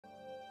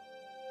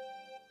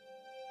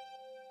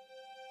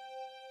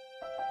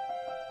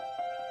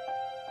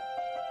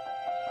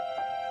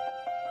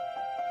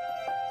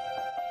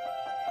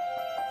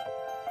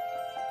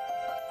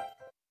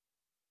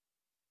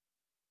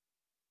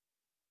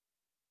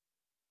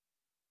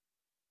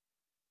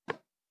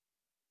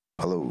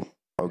Hello.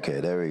 Okay,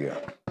 there we go.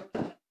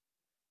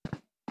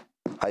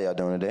 How y'all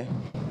doing today?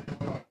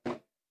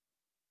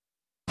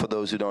 For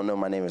those who don't know,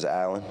 my name is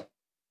Alan.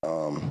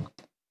 Um,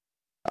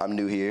 I'm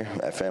new here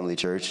at Family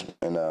Church,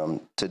 and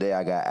today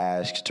I got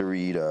asked to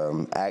read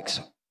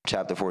Acts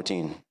chapter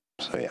 14.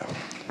 So yeah.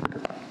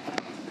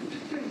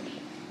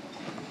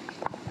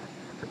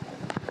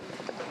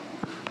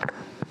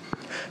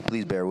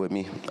 Please bear with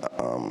me.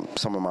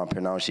 Some of my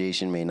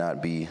pronunciation may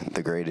not be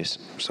the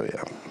greatest, so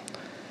yeah.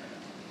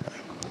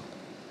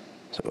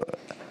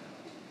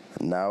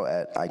 Now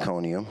at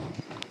Iconium,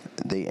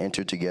 they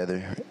entered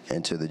together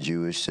into the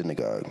Jewish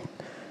synagogue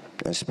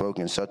and spoke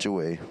in such a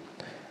way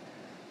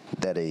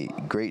that a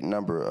great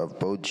number of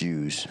both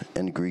Jews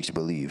and Greeks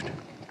believed.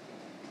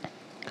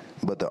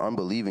 But the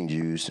unbelieving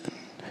Jews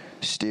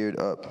stirred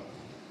up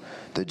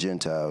the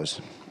Gentiles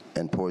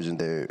and poisoned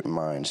their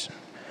minds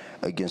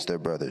against their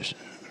brothers.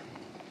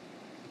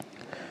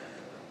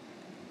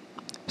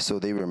 So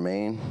they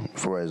remained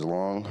for a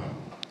long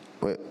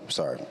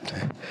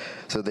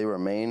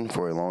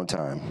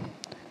time,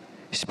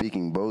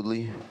 speaking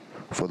boldly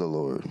for the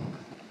Lord,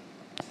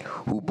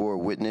 who bore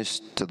witness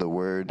to the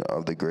word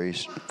of the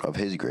grace of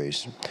his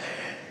grace,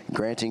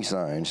 granting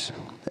signs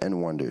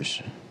and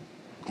wonders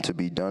to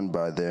be done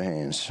by their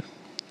hands.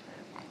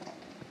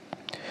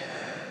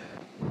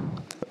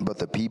 But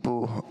the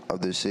people of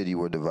the city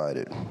were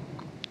divided.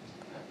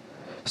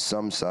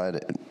 Some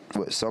sided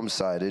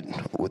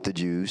with the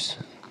Jews,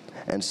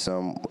 and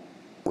some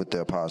with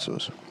the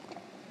apostles.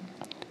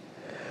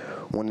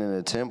 When an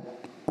attempt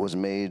was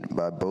made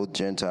by both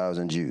Gentiles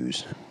and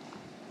Jews,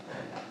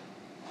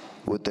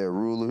 with their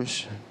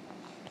rulers,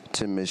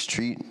 to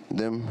mistreat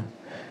them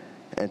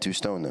and to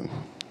stone them,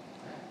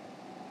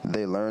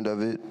 they learned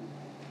of it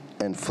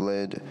and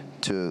fled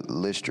to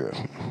Lystra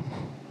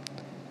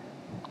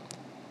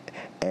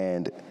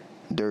and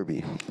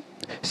Derbe,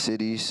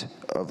 cities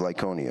of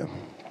Lycaonia,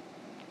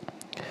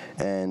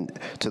 and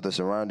to the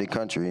surrounding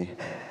country,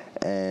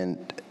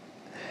 and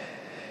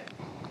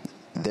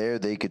there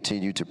they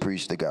continued to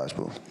preach the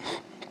gospel.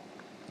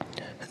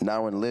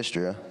 Now in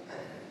Lystra,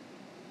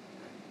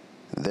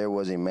 there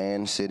was a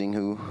man sitting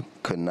who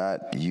could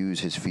not use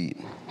his feet.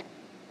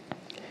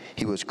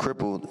 He was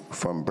crippled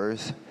from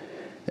birth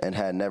and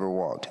had never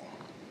walked.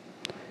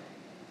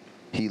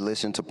 He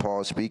listened to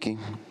Paul speaking,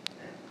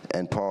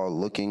 and Paul,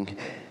 looking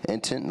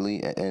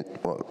intently at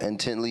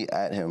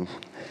him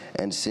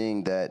and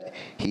seeing that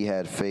he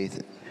had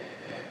faith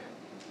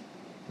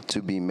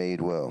to be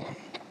made well,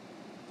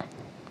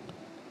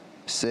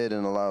 said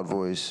in a loud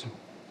voice,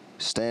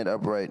 "Stand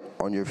upright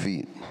on your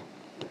feet."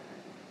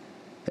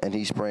 And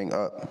he sprang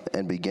up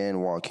and began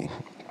walking.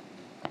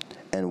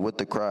 And with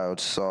the crowd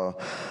saw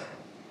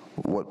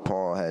what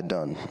Paul had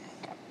done,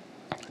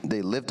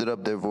 they lifted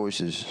up their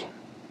voices,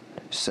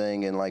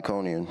 saying in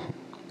Lycaonian,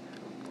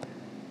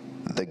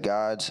 "The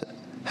gods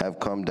have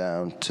come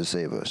down to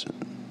save us."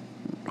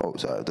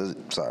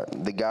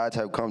 The gods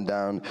have come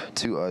down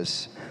to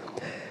us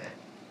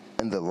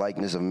in the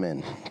likeness of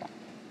men.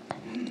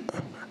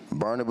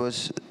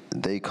 Barnabas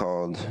they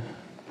called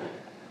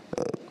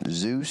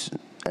Zeus,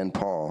 and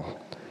Paul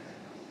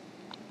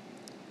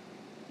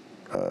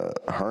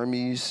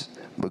Hermes,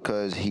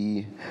 because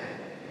he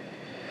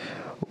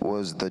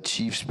was the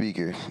chief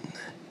speaker,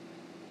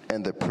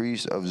 and the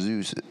priest of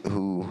Zeus,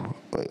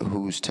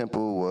 whose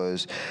temple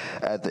was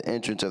at the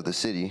entrance of the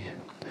city,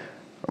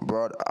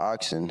 brought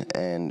oxen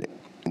and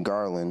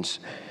garlands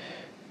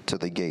to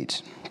the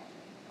gates,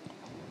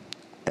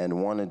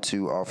 and wanted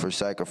to offer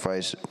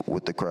sacrifice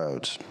with the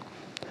crowds.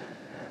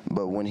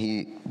 But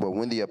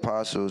when the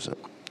apostles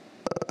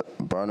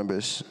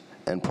Barnabas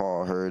and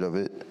Paul heard of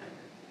it,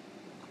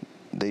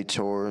 they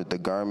tore the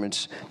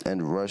garments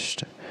and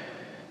rushed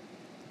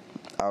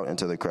out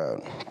into the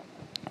crowd,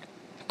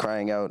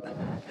 crying out,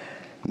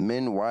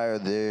 "Men, why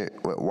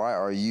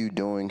are you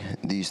doing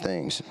these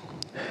things?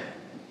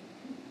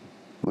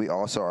 We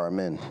also are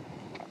men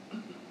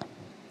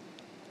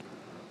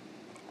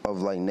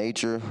of like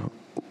nature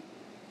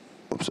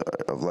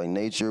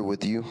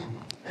with you,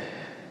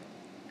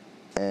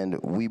 and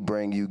we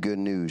bring you good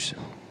news,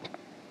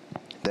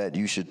 that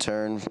you should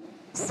turn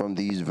from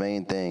these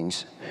vain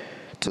things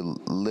to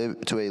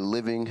a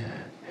living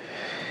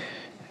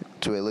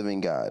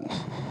God,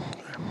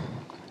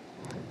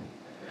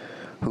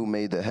 who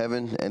made the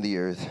heaven and the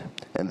earth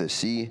and the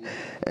sea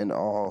and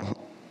all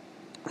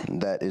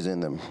that is in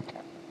them.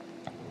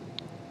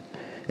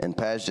 In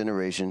past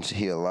generations,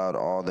 he allowed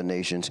all the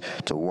nations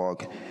to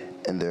walk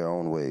in their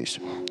own ways.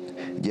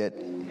 Yet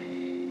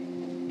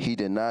he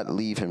did not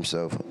leave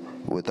himself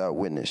without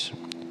witness.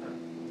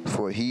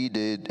 For he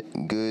did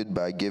good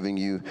by giving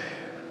you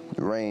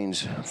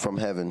rains from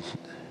heaven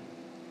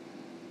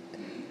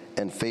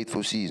and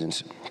faithful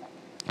seasons,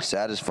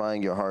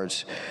 satisfying your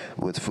hearts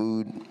with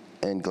food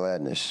and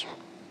gladness."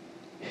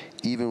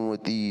 Even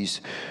with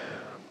these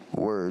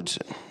words,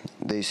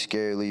 they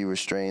scarcely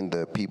restrained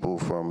the people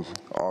from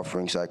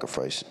offering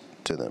sacrifice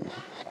to them.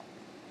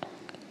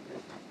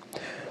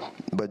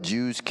 But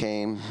Jews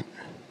came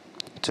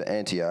to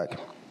Antioch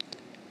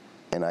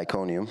and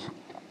Iconium,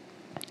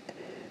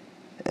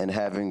 and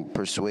having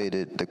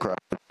persuaded the crowd,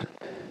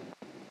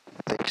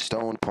 they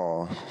stoned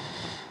Paul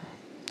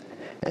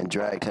and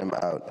dragged him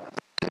out,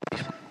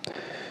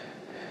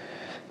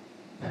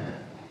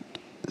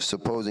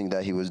 supposing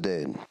that he was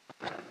dead.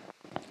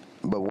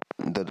 But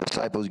when the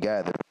disciples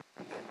gathered,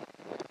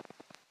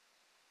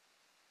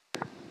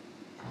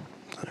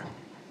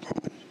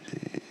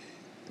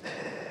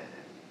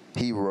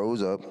 he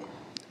rose up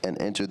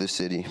and entered the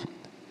city,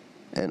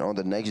 and on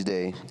the next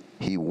day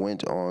he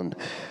went on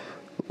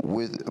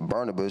with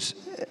Barnabas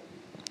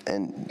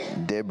and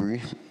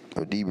Debri,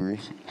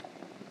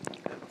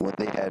 when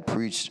they had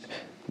preached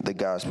the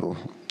gospel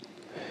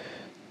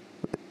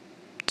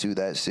to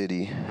that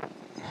city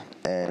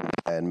and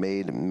had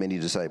made many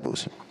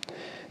disciples.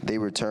 They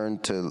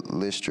returned to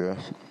Lystra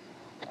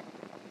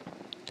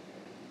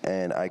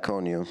and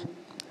Iconium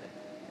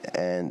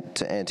and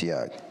to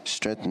Antioch,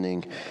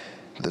 strengthening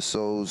the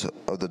souls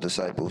of the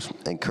disciples,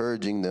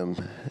 encouraging them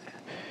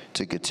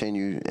to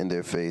continue in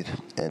their faith,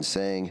 and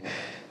saying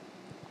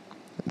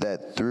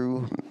that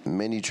through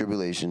many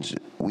tribulations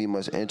we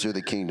must enter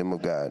the kingdom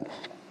of God.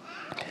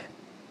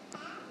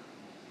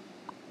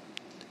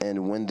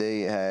 And when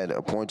they had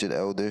appointed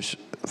elders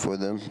for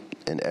them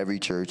in every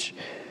church,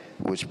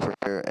 with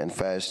prayer and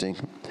fasting,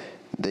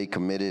 they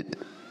committed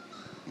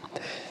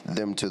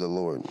them to the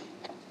Lord,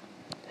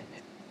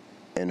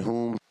 in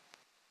whom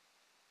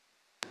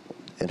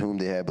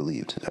they had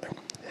believed.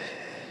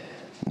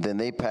 Then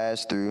they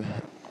passed through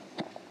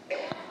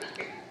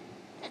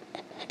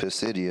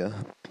Pisidia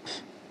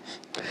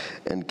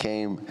and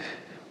came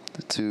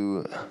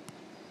to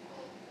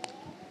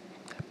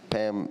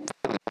Pamphylia.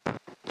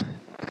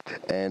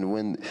 And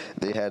when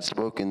they had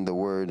spoken the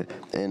word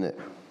in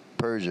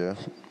Persia,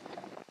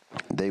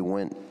 they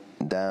went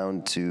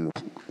down to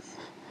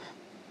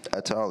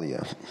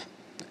Attalia.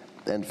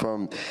 And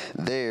from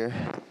there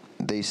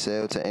they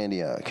sailed to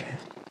Antioch,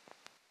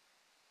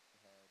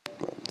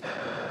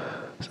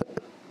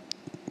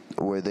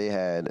 where they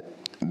had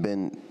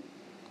been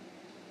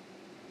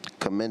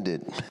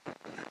commended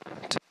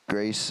to the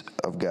grace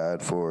of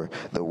God for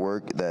the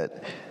work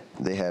that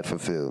they had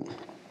fulfilled.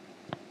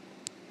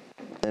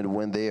 And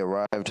when they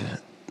arrived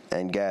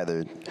and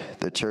gathered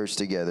the church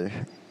together,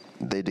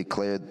 they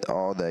declared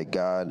all that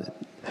God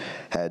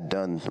had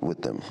done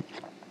with them,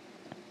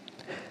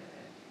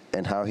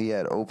 and how he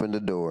had opened the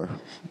door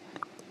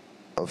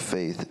of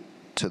faith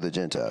to the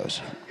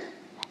Gentiles.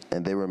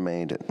 And they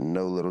remained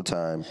no little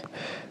time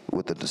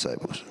with the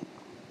disciples.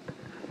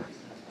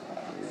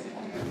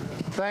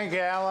 Thank you,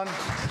 Alan.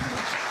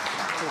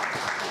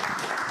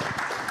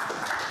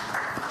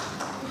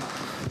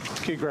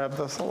 Can you grab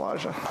this,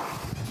 Elijah?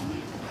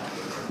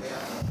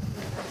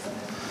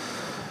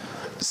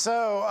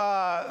 So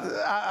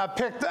I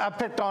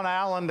picked on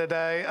Alan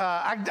today.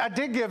 I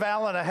did give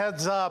Alan a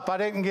heads up. I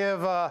didn't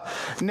give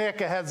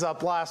Nick a heads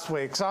up last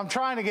week. So I'm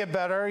trying to get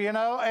better, you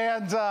know.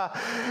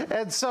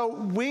 And so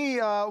we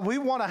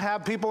want to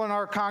have people in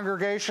our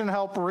congregation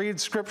help read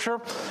Scripture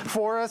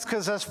for us,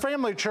 because as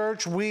Family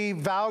Church, we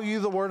value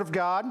the Word of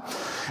God.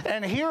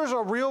 And here's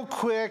a real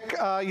quick,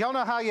 y'all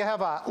know how you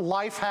have a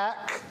life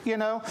hack, you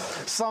know,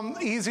 some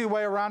easy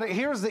way around it.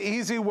 Here's the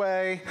easy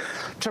way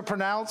to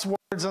pronounce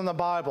words in the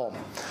Bible.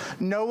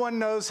 No one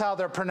knows how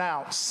they're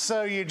pronounced,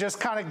 so you just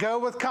kind of go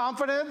with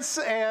confidence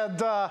and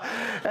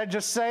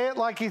just say it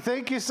like you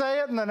think you say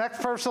it, and the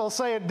next person will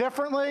say it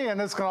differently,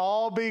 and it's going to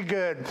all be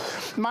good.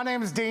 My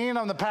name is Dean.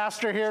 I'm the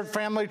pastor here at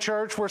Family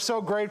Church. We're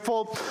so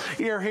grateful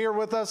you're here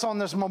with us on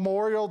this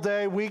Memorial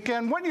Day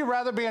weekend. Wouldn't you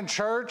rather be in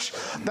church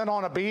than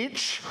on a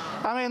beach?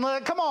 I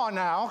mean, come on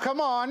now, come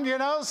on, you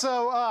know.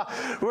 So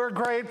we're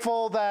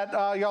grateful that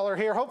y'all are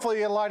here. Hopefully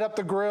you light up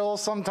the grill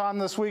sometime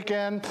this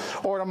weekend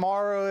or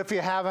tomorrow if you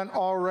haven't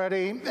already.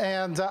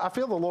 And I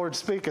feel the Lord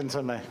speaking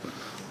to me.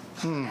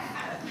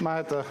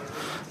 Might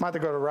have to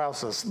go to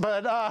Rouse's.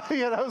 But,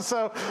 you know,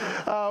 so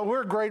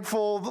we're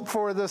grateful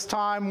for this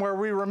time where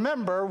we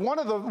remember one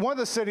of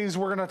the cities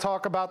we're going to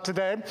talk about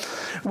today,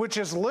 which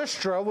is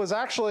Lystra, was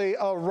actually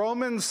a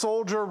Roman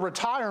soldier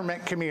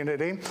retirement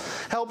community.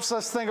 Helps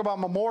us think about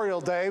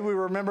Memorial Day. We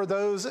remember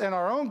those in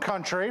our own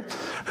country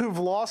who've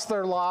lost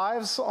their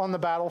lives on the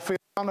battlefield.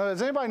 I don't know,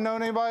 has anybody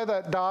known anybody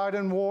that died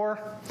in war?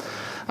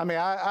 I mean,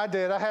 I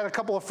did. I had a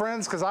couple of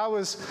friends because I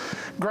was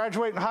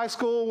graduating high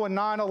school when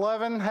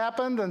 9/11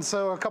 happened, and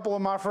so a couple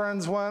of my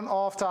friends went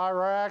off to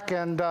Iraq,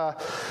 and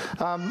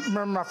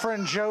remember my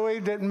friend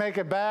Joey didn't make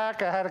it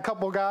back. I had a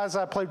couple of guys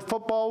I played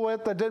football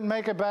with that didn't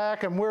make it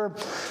back, and we're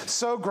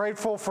so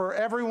grateful for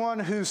everyone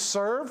who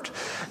served,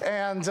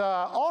 and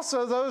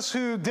also those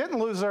who didn't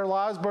lose their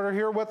lives but are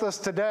here with us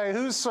today,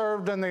 who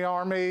served in the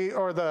Army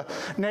or the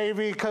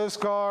Navy, Coast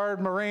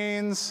Guard,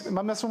 Marines. Am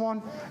I missing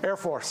one? Air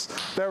Force.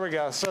 There we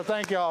go. So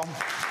thank y'all.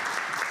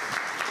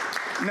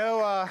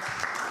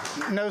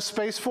 No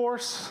Space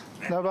Force?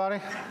 Nobody?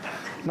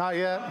 Not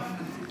yet?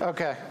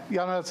 Okay.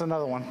 Y'all know it's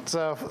another one.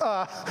 So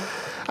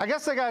I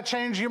guess they got to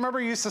change. You remember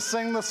you used to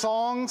sing the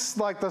songs,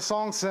 like the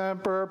song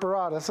Semper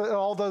Paratus,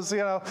 all those, you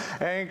know,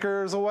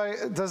 anchors away.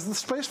 Does the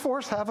Space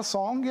Force have a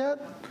song yet?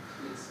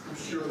 I'm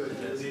sure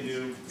they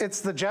do.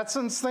 It's the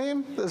Jetsons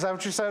theme? Is that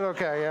what you said?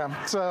 Okay,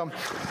 yeah. So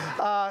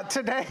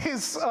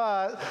today's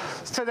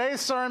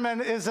sermon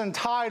is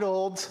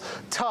entitled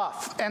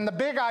Tough. And the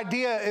big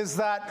idea is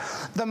that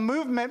the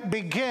movement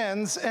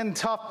begins in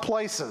tough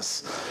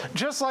places.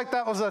 Just like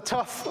that was a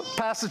tough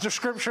passage of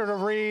scripture to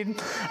read,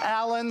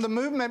 Alan, the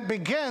movement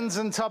begins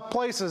in tough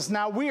places.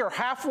 Now, we are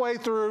halfway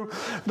through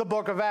the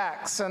book of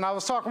Acts. And I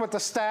was talking with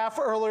the staff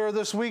earlier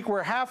this week.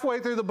 We're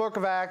halfway through the book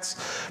of Acts,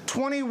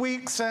 20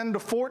 weeks into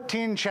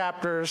 14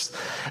 chapters.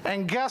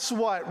 And guess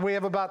what? We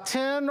have about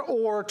 10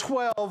 or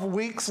 12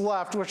 weeks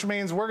left, which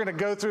means we're going to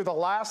go through the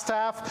last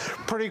half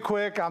pretty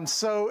quick. I'm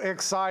so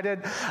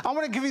excited. I'm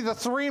going to give you the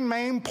three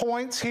main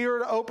points here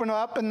to open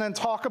up and then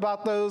talk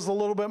about those a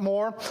little bit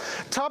more.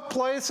 Tough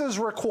places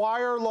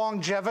require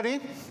longevity.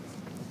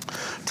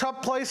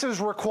 Tough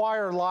places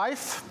require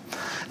life,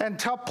 and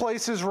tough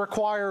places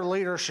require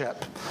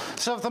leadership.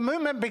 So if the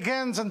movement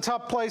begins in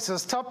tough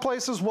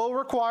places will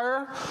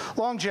require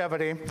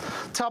longevity,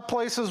 tough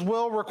places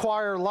will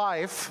require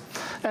life,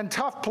 and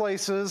tough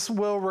places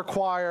will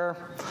require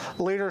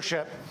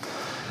leadership.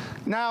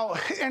 Now,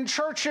 in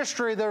church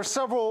history, there are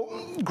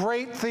several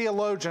great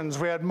theologians.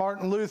 We had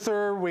Martin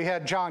Luther, we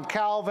had John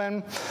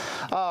Calvin,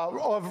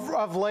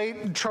 of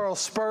late, Charles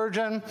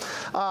Spurgeon.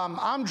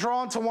 I'm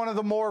drawn to one of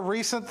the more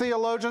recent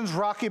theologians,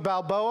 Rocky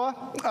Balboa,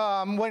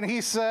 when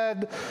he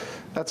said,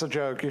 that's a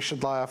joke, you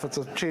should laugh, it's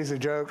a cheesy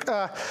joke.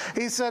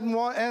 He said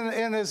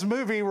in his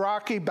movie,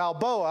 Rocky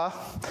Balboa,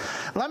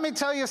 let me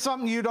tell you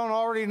something you don't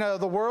already know.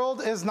 The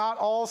world is not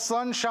all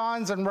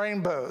sunshines and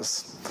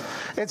rainbows.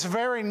 It's a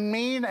very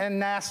mean and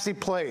nasty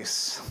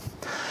place.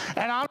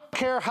 And I don't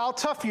care how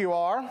tough you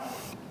are,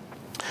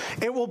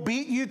 it will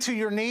beat you to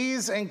your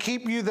knees and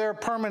keep you there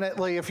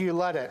permanently if you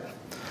let it.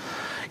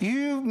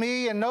 You,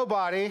 me, and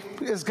nobody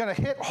is going to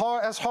hit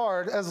as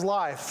hard as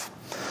life.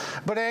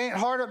 But it ain't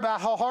hard about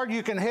how hard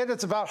you can hit,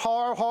 it's about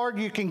how hard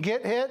you can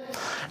get hit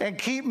and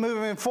keep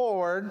moving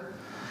forward.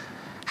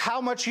 How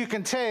much you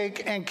can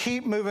take and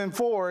keep moving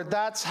forward.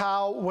 That's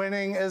how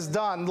winning is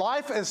done.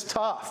 Life is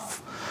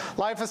tough.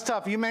 Life is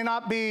tough. You may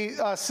not be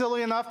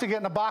silly enough to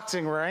get in a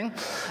boxing ring,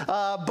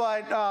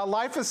 but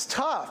life is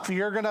tough.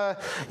 You're gonna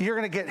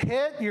get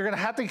hit. You're gonna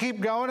have to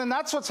keep going, and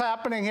that's what's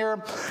happening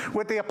here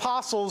with the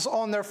apostles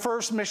on their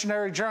first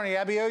missionary journey.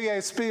 Abby Oye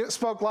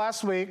spoke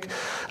last week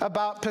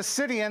about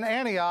Pisidian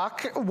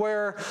Antioch,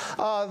 where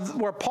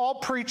Paul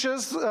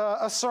preaches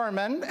a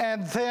sermon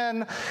and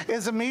then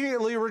is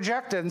immediately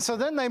rejected. And so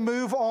then they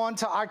move on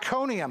to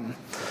Iconium.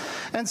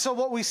 And so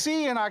what we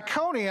see in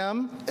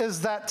Iconium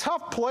is that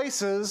tough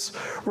places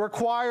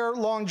require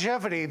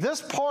longevity.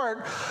 This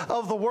part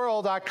of the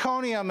world,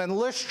 Iconium and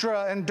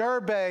Lystra and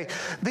Derbe,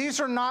 these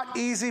are not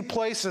easy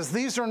places.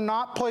 These are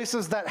not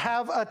places that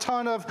have a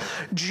ton of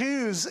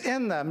Jews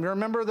in them. You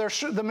remember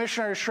the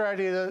missionary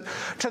strategy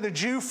to the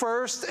Jew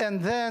first and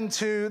then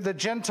to the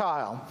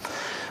Gentile.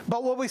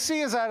 But what we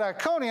see is at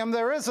Iconium,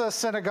 there is a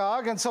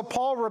synagogue, and so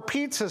Paul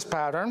repeats his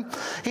pattern.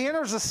 He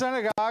enters the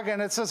synagogue,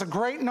 and it says a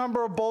great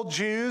number of both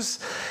Jews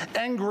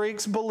and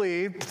Greeks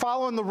believed,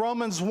 following the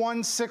Romans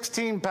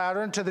 1:16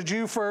 pattern, to the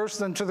Jew first,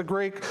 then to the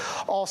Greek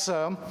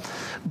also.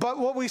 But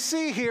what we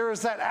see here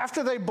is that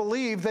after they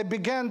believe,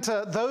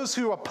 those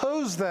who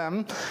oppose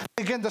them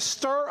begin to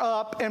stir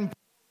up and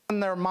in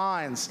their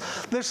minds.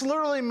 This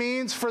literally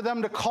means for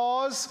them to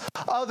cause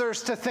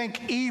others to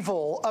think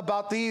evil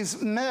about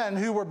these men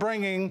who were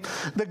bringing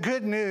the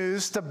good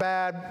news to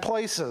bad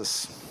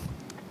places.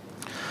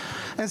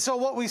 And so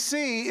what we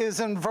see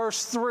is in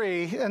verse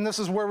 3, and this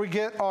is where we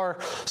get our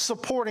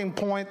supporting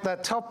point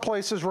that tough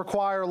places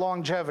require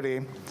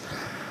longevity.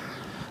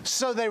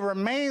 So they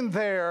remained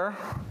there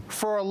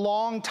for a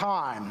long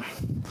time,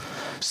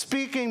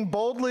 speaking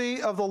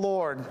boldly of the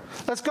Lord.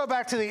 Let's go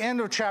back to the end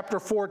of chapter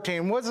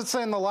 14. What does it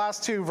say in the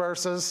last two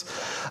verses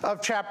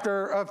of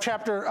chapter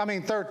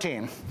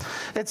 13?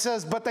 It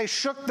says, but they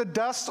shook the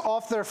dust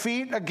off their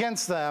feet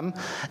against them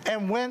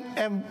and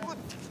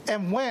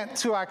went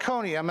to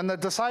Iconium, and the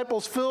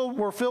disciples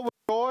were filled with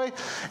joy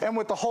and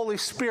with the Holy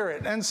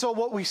Spirit. And so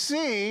what we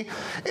see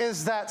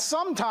is that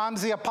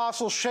sometimes the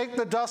apostles shake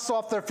the dust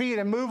off their feet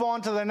and move on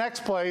to the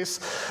next place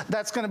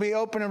that's going to be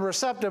open and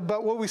receptive.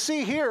 But what we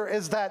see here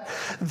is that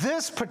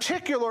this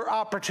particular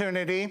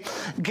opportunity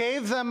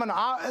gave them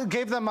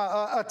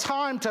a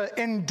time to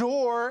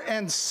endure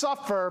and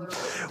suffer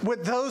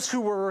with those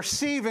who were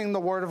receiving the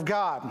Word of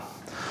God.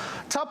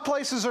 Tough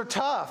places are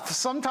tough.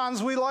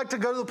 Sometimes we like to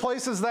go to the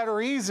places that are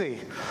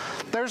easy.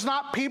 There's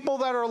not people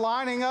that are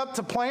lining up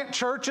to plant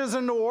churches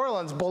in New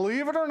Orleans,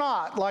 believe it or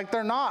not. Like,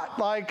 they're not.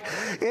 Like,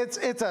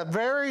 it's a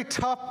very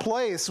tough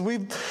place.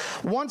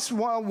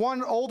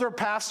 One older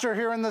pastor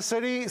here in the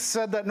city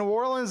said that New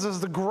Orleans is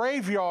the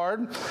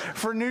graveyard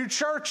for new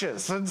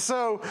churches. And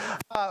so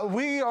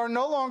we are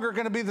no longer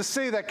going to be the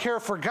city that care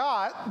for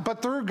God,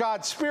 but through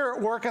God's Spirit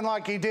working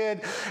like he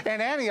did in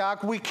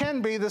Antioch, we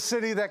can be the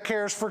city that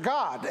cares for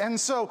God. And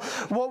so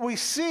what we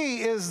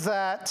see is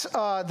that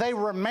they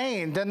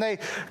remained and they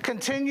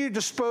continued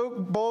to speak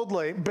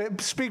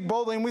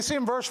boldly. And we see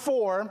in verse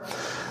 4,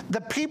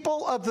 the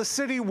people of the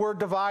city were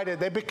divided.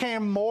 They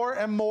became more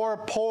and more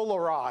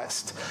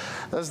polarized.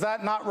 Does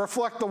that not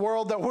reflect the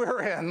world that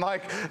we're in?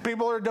 Like,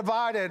 people are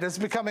divided. It's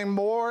becoming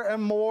more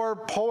and more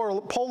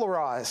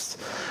polarized.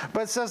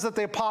 But it says that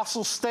the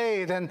apostles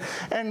stayed. And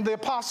the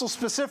apostles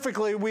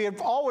specifically, we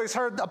have always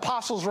heard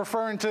apostles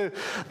referring to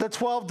the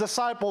 12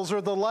 disciples,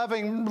 or the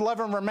 11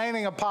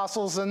 remaining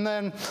apostles, and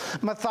then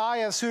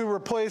Matthias, who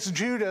replaced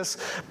Judas.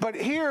 But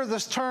here,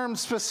 this term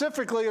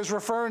specifically is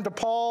referring to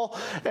Paul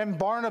and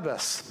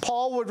Barnabas.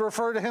 Paul would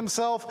refer to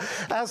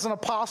himself as an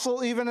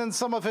apostle, even in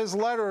some of his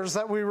letters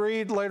that we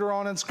read later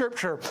on in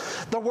Scripture.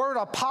 The word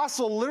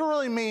apostle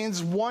literally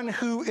means one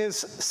who is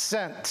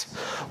sent.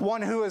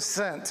 One who is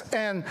sent.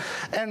 And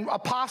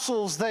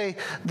apostles, they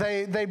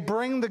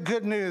bring the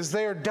good news.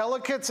 They are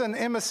delegates and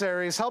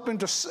emissaries, helping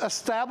to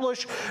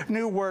establish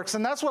new works.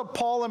 And that's what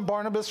Paul and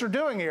Barnabas are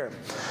doing here.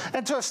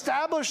 And to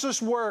establish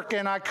this work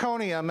in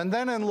Iconium and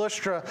then in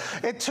Lystra,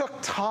 it took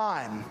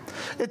time.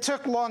 It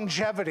took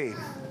longevity.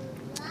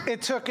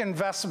 It took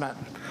investment.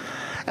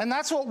 And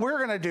that's what we're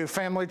going to do,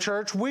 Family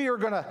Church. We're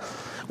going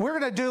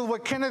to do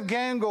what Kenneth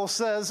Gangel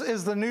says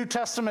is the New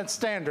Testament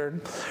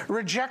standard.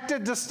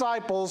 Rejected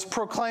disciples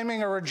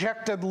proclaiming a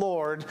rejected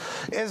Lord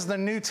is the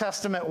New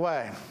Testament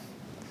way.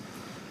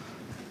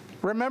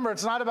 Remember,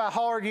 it's not about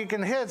how hard you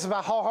can hit. It's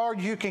about how hard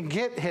you can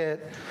get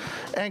hit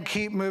and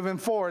keep moving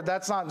forward.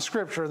 That's not in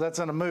Scripture. That's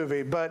in a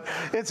movie. But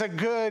it's a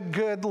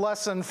good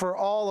lesson for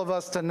all of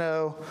us to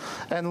know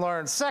and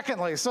learn.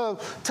 Secondly, so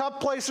tough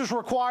places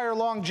require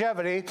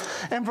longevity.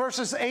 In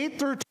verses 8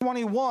 through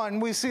 21,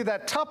 we see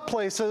that tough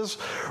places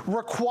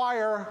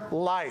require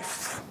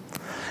life.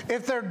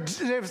 If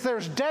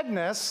there's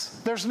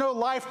deadness, there's no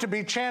life to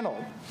be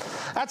channeled.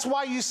 That's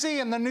why you see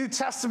in the New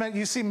Testament,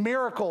 you see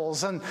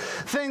miracles and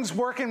things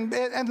working,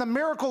 and the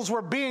miracles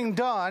were being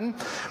done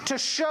to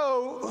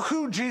show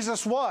who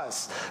Jesus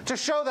was, to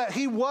show that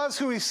he was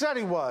who he said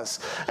he was.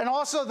 And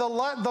also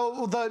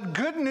the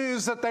good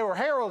news that they were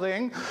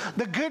heralding,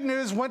 the good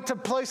news went to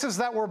places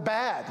that were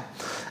bad.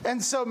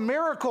 And so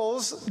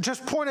miracles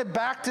just pointed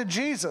back to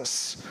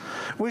Jesus.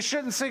 We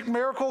shouldn't seek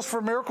miracles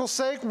for miracles'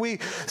 sake. We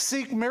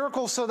seek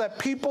miracles so that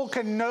people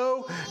can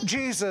know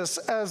Jesus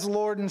as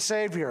Lord and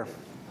Savior.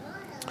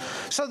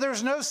 So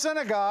there's no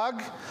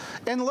synagogue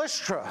in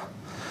Lystra.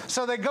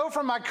 So they go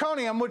from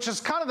Iconium, which is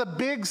kind of the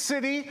big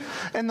city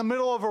in the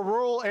middle of a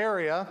rural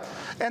area,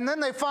 and then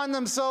they find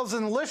themselves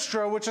in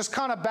Lystra, which is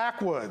kind of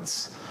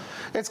backwoods.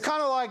 It's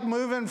kind of like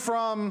moving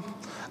from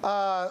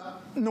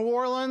New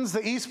Orleans,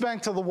 the East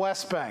Bank, to the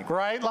West Bank,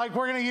 right? Like,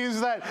 we're going to use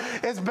that.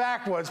 It's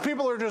backwoods.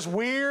 People are just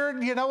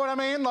weird, you know what I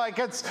mean? Like,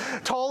 it's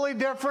totally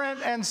different.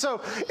 And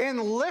so in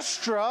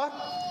Lystra,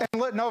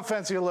 and no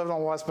offense if you live on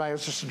the West Bank,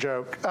 it's just a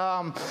joke.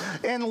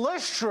 In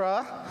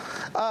Lystra,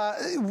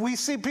 we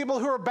see people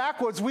who are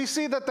backwoods. We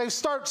see that they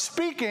start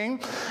speaking,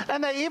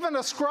 and they even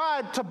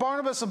ascribe to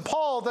Barnabas and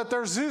Paul that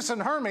they're Zeus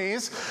and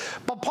Hermes.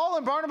 But Paul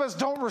and Barnabas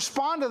don't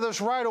respond to this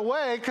right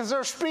away because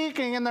they're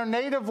speaking in their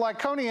native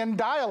Lycaonian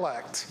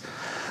dialect.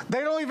 They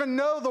don't even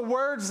know the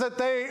words that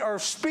they are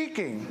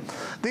speaking.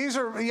 These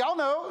are, y'all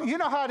know, you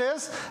know how it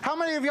is. How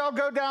many of y'all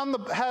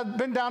have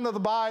been down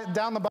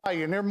the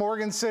bayou, near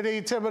Morgan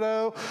City,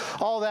 Thibodaux,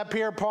 all that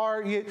Pierre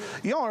Part? You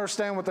don't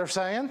understand what they're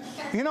saying.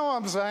 You know what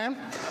I'm saying.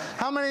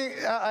 How many,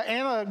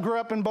 Anna grew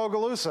up in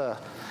Bogalusa.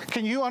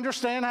 Can you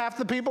understand half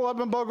the people up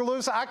in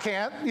Bogalusa? I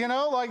can't, you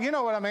know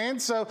what I mean?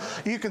 So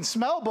you can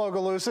smell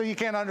Bogalusa. You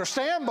can't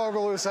understand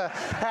Bogalusa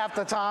half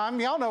the time.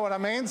 Y'all know what I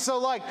mean? So,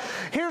 like,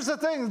 here's the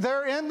thing.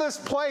 They're in this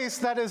place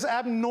that is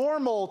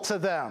abnormal to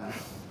them.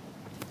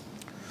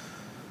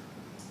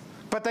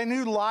 But they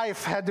knew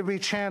life had to be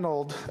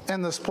channeled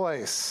in this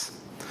place.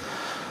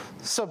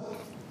 So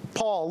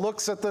Paul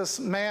looks at this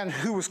man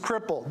who was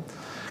crippled.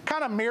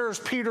 Kind of mirrors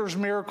Peter's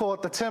miracle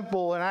at the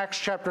temple in Acts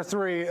chapter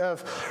 3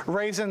 of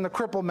raising the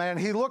crippled man.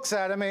 He looks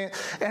at him and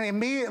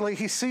immediately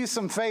he sees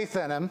some faith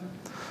in him.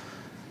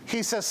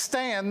 He says,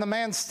 stand. The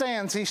man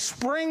stands. He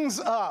springs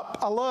up.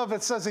 I love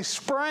it says he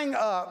sprang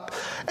up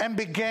and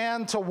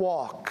began to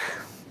walk.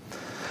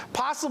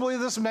 Possibly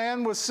this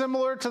man was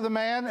similar to the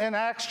man in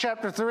Acts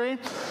chapter 3.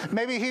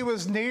 Maybe he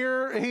was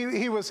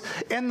he was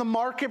in the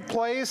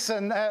marketplace,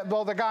 and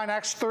the guy in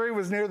Acts 3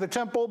 was near the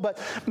temple, but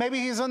maybe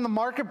he's in the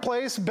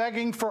marketplace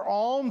begging for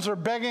alms or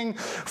begging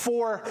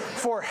for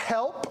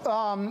help.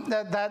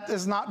 That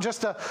is not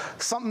just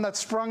something that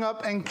sprung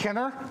up in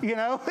Kenner,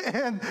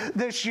 and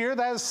this year.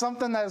 That is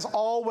something that has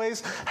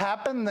always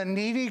happened, the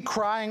needy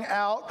crying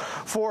out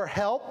for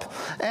help.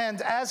 And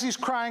as he's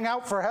crying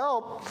out for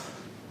help,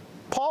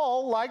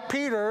 Paul, like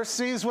Peter,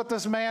 sees what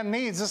this man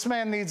needs. This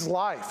man needs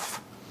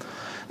life.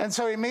 And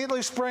so he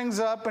immediately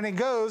springs up and he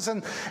goes.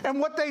 And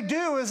what they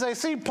do is they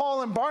see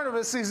Paul and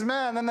Barnabas, these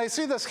men, and they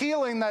see this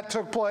healing that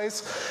took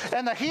place.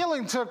 And the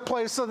healing took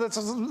place so that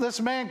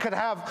this man could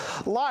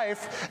have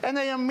life. And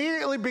they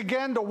immediately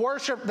begin to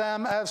worship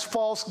them as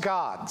false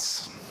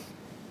gods.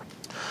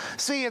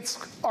 See, it's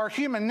our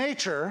human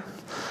nature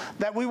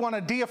that we want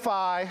to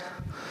deify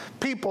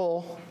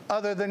people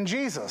other than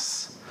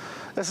Jesus.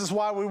 This is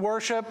why we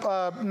worship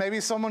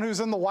maybe someone who's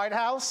in the White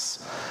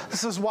House.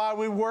 This is why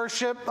we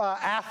worship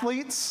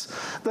athletes.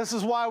 This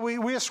is why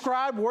we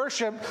ascribe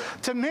worship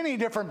to many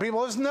different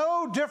people. It's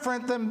no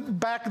different than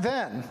back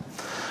then.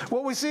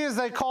 What we see is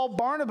they called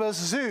Barnabas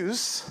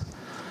Zeus,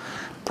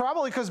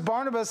 probably because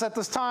Barnabas at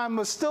this time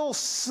was still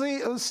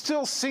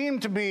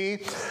seemed to be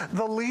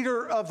the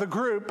leader of the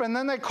group. And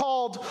then they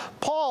called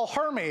Paul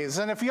Hermes.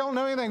 And if you don't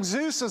know anything,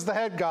 Zeus is the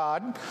head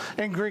god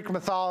in Greek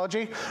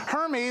mythology.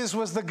 Hermes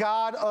was the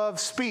god of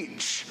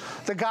speech,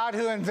 the god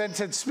who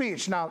invented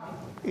speech. Now,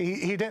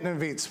 he didn't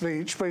invent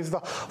speech, but he's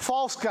the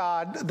false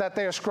god that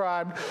they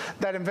ascribed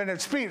that invented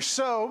speech.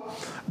 So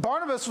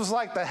Barnabas was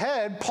like the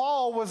head.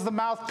 Paul was the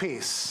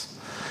mouthpiece.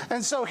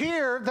 And so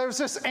here, there's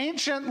this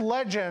ancient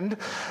legend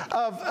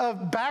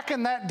of back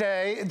in that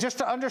day, just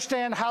to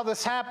understand how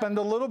this happened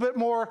a little bit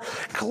more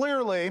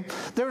clearly,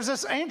 there's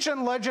this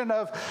ancient legend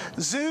of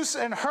Zeus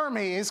and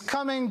Hermes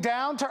coming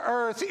down to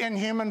earth in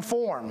human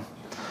form.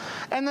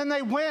 And then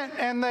they went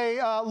and they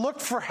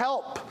looked for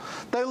help.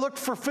 They looked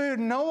for food.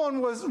 No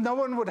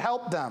one would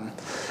help them,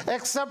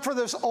 except for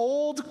this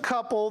old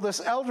couple,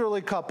 this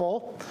elderly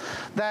couple,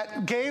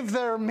 that gave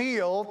their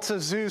meal to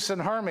Zeus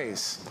and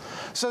Hermes.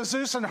 So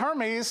Zeus and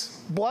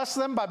Hermes blessed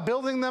them by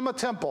building them a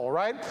temple,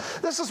 right?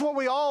 This is what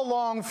we all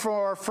long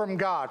for from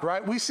God,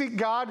 right? We seek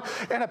God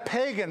in a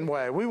pagan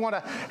way. We want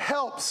to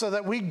help so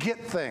that we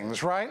get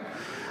things, right?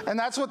 And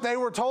that's what they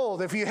were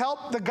told. If you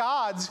help the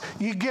gods,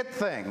 you get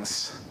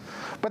things.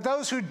 But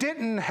those who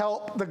didn't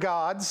help the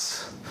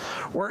gods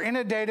were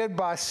inundated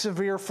by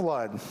severe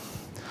flood.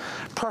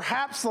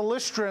 Perhaps the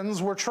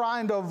Lystrans were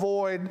trying to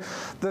avoid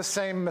the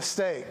same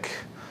mistake.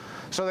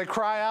 So they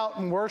cry out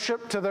and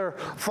worship to their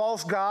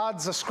false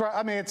gods.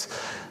 I mean,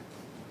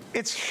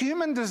 it's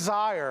human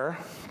desire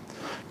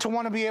to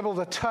want to be able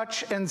to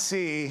touch and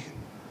see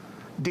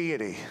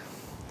deity.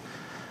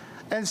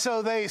 And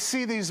so they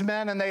see these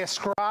men and they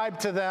ascribe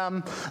to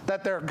them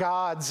that they're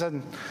gods.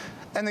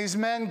 And these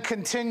men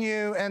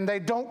continue and they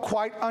don't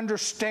quite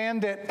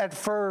understand it at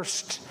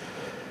first.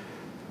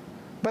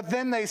 But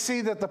then they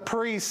see that the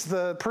priests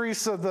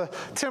of the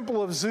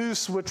temple of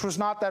Zeus, which was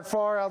not that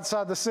far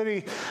outside the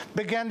city,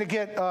 began to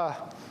get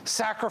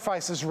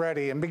sacrifices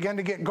ready and began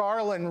to get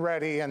garland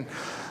ready. And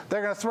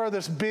they're going to throw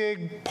this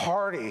big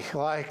party,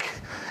 like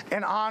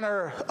in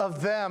honor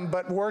of them,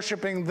 but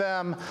worshiping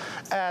them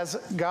as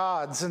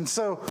gods. And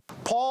so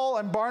Paul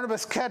and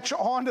Barnabas catch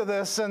on to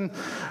this. And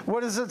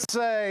what does it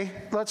say?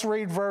 Let's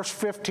read verse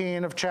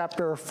 15 of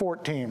chapter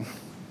 14.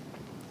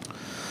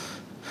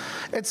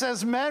 It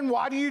says, "Men,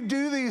 why do you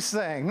do these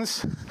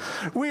things?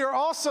 We are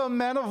also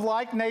men of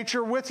like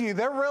nature with you."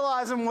 They're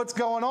realizing what's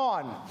going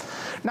on.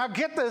 Now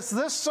get this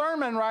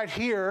sermon right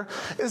here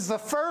is the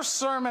first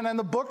sermon in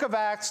the book of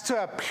Acts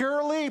to a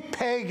purely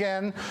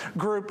pagan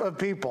group of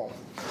people.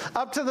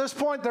 Up to this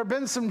point, there have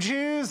been some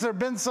Jews, there have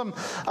been some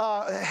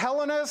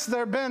Hellenists,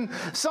 there have been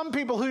some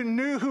people who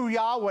knew who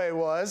Yahweh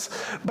was,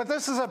 but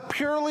this is a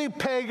purely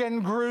pagan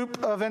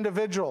group of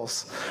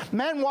individuals.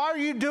 Men, why are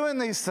you doing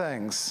these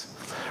things?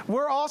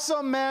 We're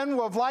also men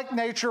of like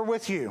nature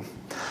with you,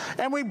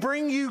 and we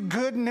bring you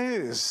good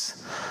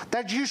news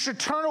that you should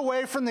turn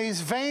away from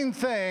these vain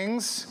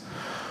things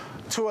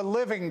to a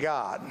living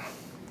God.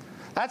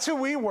 That's who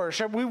we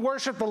worship. We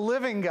worship the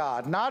living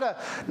God, not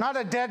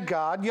a dead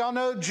God. Y'all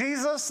know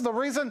Jesus, the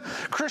reason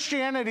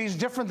Christianity is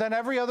different than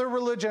every other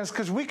religion is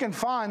because we can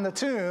find the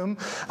tomb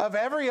of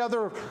every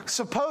other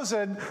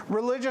supposed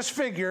religious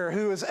figure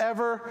who has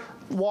ever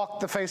walked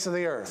the face of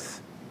the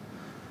earth.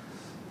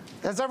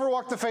 Has ever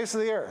walked the face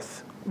of the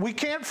earth. We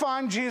can't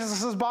find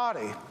Jesus'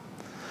 body.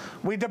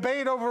 We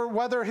debate over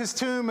whether his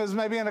tomb is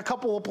maybe in a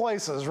couple of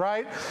places,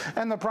 right?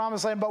 In the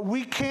Promised Land, but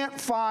we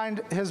can't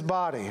find his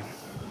body.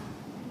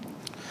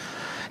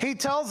 He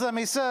tells them,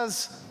 he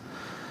says,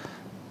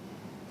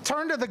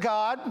 turn to the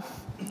God,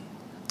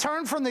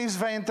 turn from these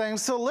vain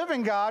things to the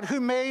living God who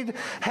made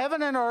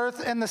heaven and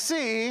earth and the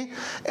sea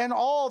and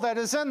all that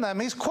is in them.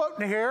 He's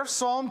quoting here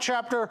Psalm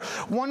chapter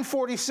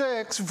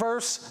 146,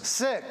 verse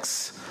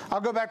 6. I'll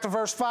go back to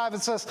verse 5.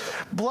 It says,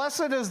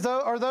 "Blessed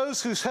are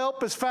those whose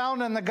help is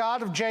found in the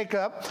God of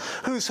Jacob,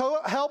 whose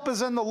help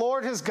is in the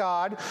Lord his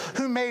God,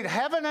 who made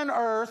heaven and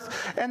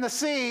earth and the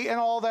sea and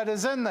all that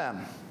is in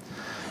them."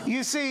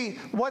 You see,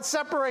 what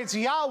separates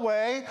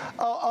Yahweh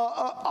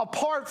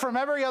apart from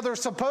every other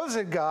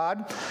supposed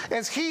God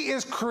is he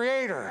is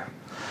creator.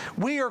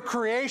 We are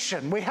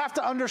creation. We have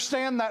to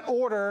understand that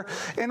order.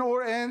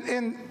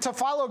 To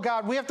follow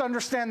God, we have to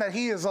understand that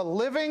he is a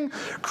living,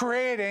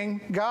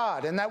 creating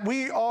God and that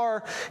we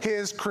are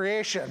his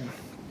creation.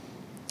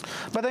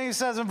 But then he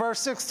says in verse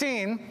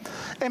 16,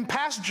 "In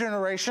past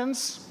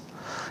generations,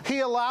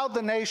 he allowed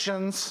the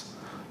nations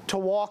to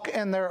walk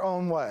in their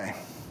own way.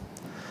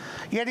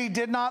 Yet he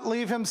did not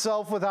leave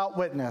himself without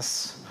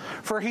witness.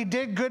 For he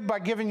did good by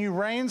giving you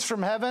rains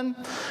from heaven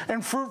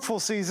and fruitful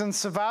seasons,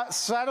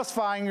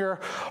 satisfying your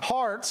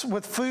hearts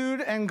with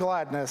food and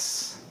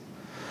gladness.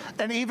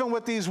 And even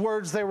with these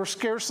words, they were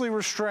scarcely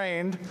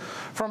restrained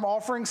from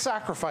offering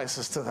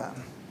sacrifices to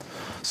them.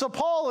 So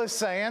Paul is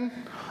saying,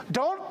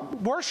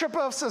 don't worship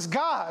us as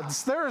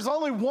gods. There is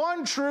only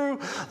one true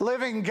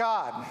living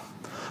God.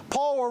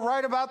 Paul will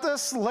write about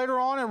this later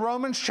on in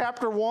Romans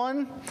chapter 1.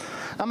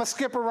 I'm going to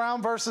skip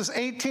around verses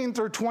 18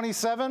 through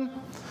 27.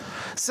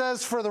 It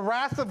says, for the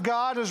wrath of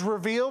God is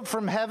revealed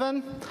from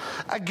heaven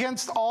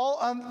against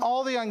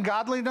all the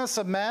ungodliness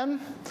of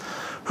men,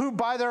 who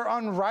by their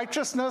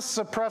unrighteousness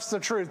suppress the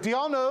truth. Do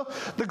y'all know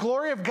the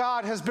glory of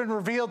God has been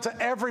revealed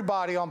to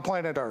everybody on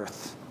planet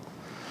Earth?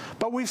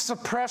 But we've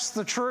suppressed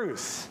the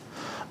truth.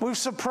 We've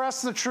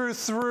suppressed the truth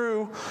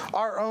through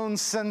our own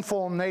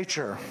sinful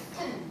nature.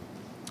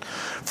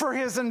 For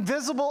his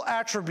invisible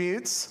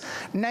attributes,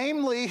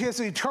 namely his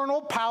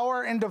eternal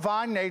power and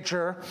divine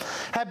nature,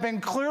 have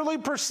been clearly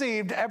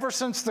perceived ever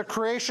since the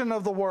creation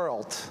of the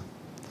world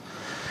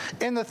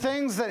in the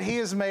things that he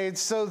has made,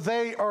 so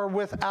they are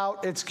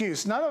without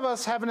excuse. None of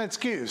us have an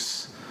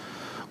excuse.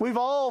 We've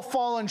all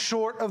fallen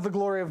short of the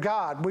glory of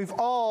God. We've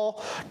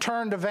all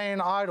turned to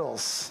vain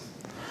idols.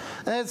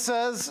 And it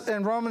says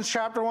in Romans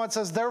chapter 1, it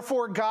says,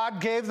 therefore God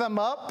gave them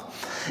up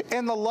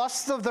in the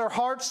lust of their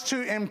hearts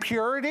to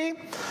impurity,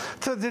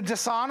 to the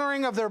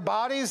dishonoring of their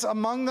bodies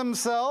among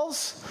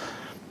themselves,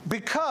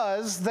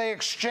 because they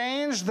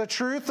exchanged the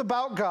truth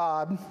about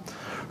God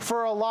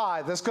for a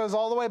lie. This goes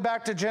all the way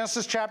back to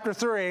Genesis chapter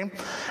 3,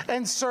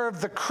 and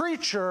served the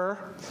creature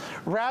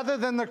rather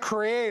than the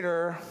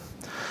Creator,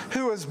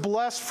 who is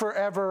blessed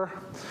forever.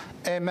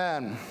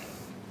 Amen.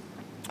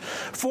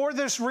 For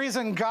this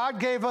reason, God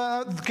gave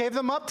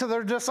them up to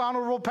their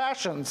dishonorable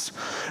passions.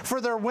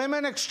 For their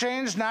women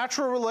exchanged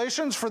natural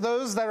relations for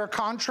those that are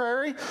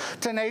contrary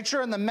to nature,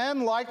 and the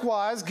men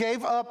likewise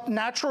gave up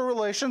natural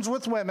relations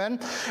with women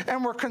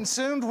and were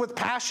consumed with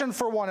passion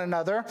for one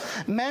another,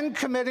 men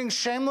committing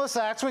shameless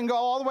acts. We can go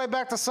all the way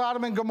back to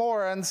Sodom and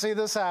Gomorrah and see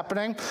this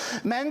happening.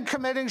 Men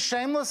committing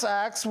shameless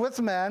acts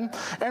with men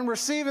and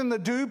receiving the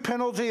due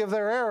penalty of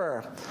their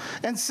error.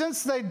 And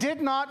since they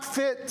did not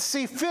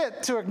see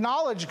fit to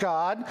acknowledge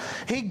God,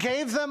 he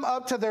gave them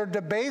up to their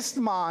debased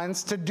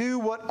minds to do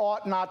what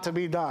ought not to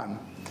be done.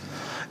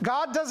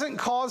 God doesn't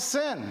cause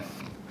sin.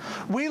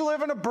 We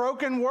live in a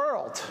broken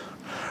world.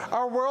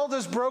 Our world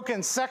is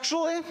broken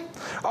sexually.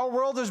 Our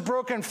world is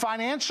broken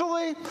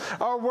financially.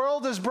 Our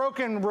world is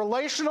broken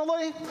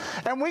relationally.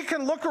 And we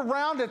can look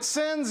around at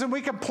sins and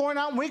we can point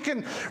out and we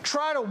can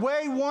try to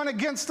weigh one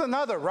against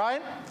another,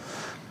 right?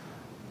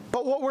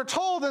 But what we're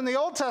told in the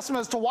Old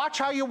Testament is to watch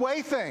how you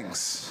weigh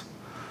things.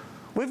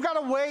 We've got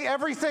to weigh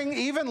everything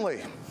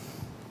evenly.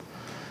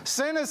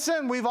 Sin is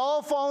sin. We've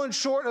all fallen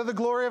short of the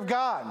glory of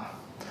God.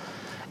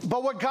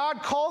 But what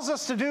God calls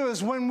us to do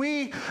is when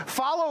we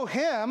follow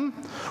him,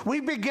 we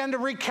begin to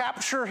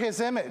recapture his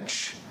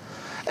image.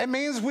 It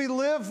means we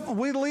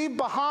leave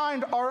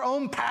behind our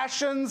own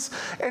passions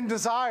and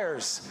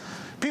desires.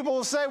 People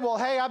will say, well,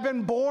 hey, I've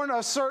been born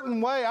a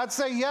certain way. I'd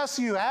say, yes,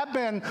 you have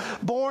been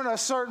born a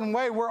certain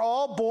way. We're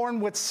all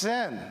born with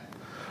sin.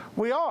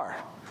 We are.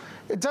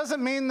 It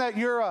doesn't mean that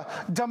you're a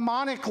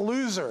demonic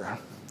loser.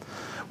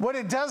 What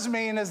it does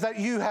mean is that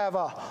you have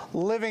a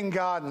living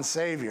God and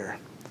Savior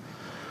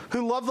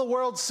who loved the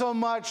world so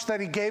much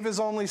that he gave his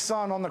only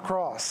Son on the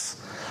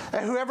cross.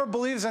 And whoever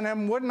believes in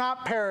him would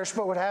not perish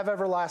but would have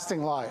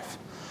everlasting life.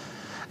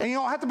 And you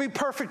don't have to be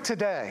perfect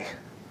today.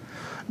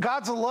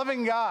 God's a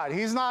loving God.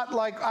 He's not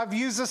like, I've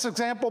used this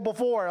example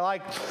before,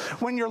 like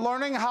when you're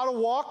learning how to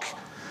walk,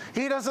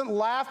 he doesn't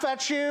laugh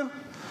at you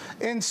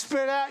and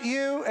spit at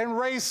you and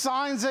raise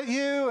signs at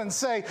you and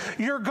say,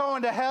 you're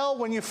going to hell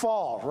when you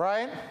fall,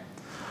 right?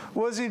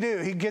 What does he do?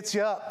 He gets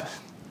you up.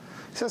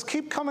 He says,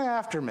 keep coming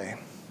after me.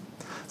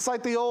 It's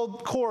like the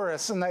old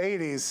chorus in the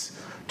 80s,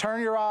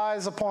 turn your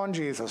eyes upon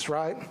Jesus,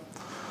 right?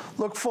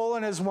 Look full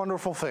in his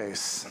wonderful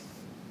face.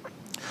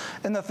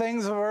 And the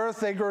things of earth,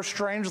 they grow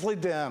strangely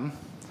dim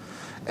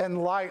in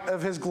light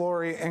of his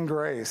glory and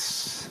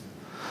grace.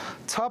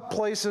 Tough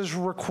places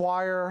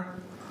require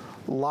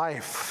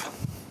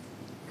life.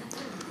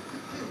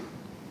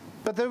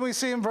 But then we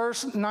see in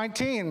verse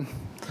 19,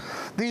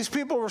 these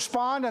people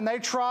respond and they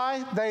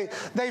try.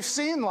 They've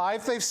seen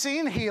life. They've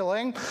seen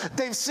healing.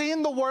 They've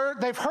seen the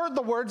word. They've heard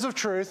the words of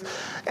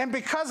truth. And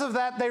because of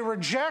that, they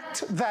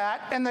reject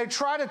that and they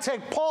try to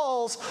take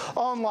Paul's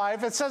own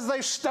life. It says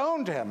they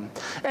stoned him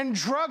and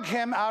drug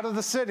him out of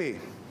the city.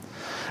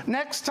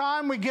 Next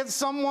time we get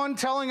someone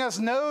telling us,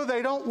 no,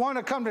 they don't want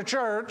to come to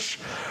church,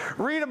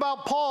 read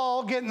about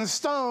Paul getting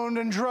stoned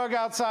and drug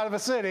outside of a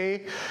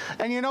city.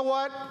 And you know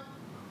what?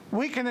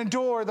 We can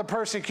endure the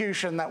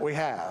persecution that we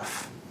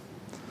have.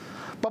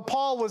 But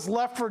Paul was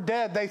left for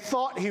dead. They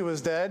thought he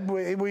was dead.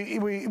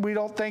 We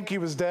don't think he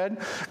was dead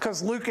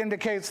because Luke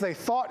indicates they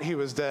thought he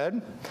was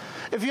dead.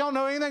 If you don't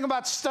know anything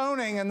about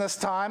stoning in this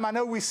time, I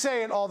know we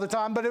say it all the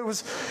time, but it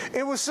was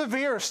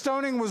severe.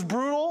 Stoning was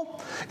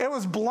brutal. It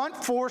was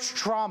blunt force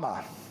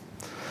trauma.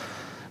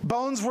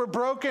 Bones were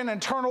broken,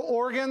 internal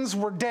organs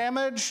were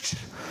damaged.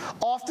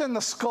 Often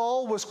the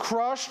skull was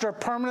crushed or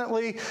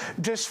permanently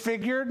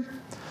disfigured.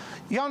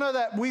 Y'all know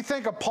that we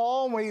think of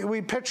Paul, and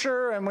we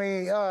picture, and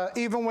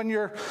even when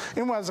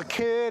I was a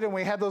kid and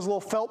we had those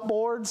little felt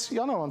boards.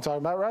 Y'all know what I'm talking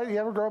about, right? You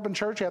ever grow up in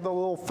church, you had the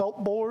little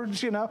felt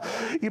boards, you know?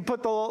 You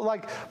put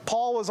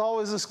Paul was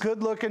always this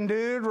good-looking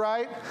dude,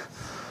 right?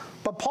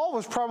 But Paul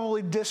was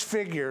probably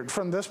disfigured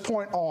from this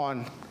point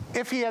on,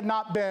 if he had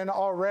not been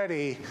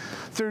already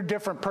through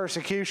different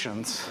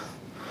persecutions.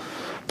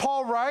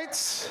 Paul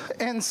writes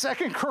in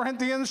 2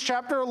 Corinthians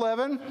chapter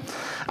 11,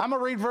 I'm going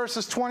to read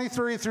verses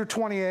 23 through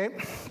 28.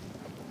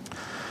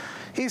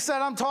 He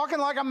said, I'm talking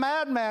like a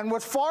madman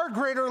with far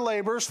greater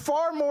labors,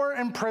 far more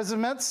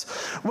imprisonments,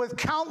 with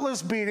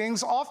countless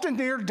beatings, often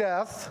near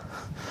death.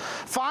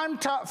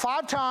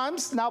 5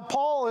 times, now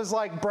Paul is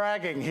like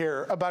bragging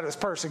here about his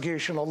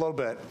persecution a little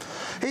bit.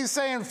 He's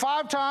saying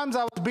 5 times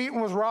I was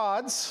beaten with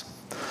rods.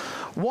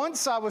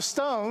 Once I was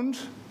stoned.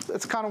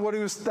 That's kind of what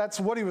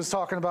he was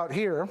talking about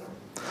here.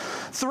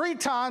 3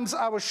 times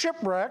I was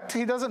shipwrecked.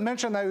 He doesn't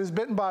mention that he was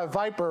bitten by a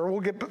viper.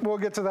 We'll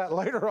get to that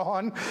later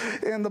on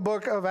in the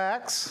book of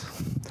Acts.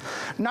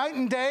 Night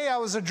and day I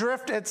was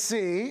adrift at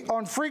sea,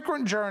 on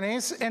frequent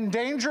journeys, in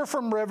danger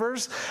from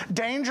rivers,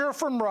 danger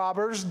from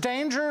robbers,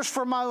 dangers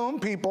from my own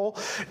people,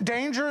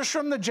 dangers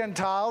from the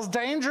Gentiles,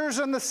 dangers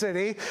in the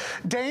city,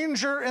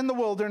 danger in the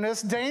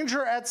wilderness,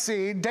 danger at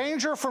sea,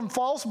 danger from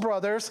false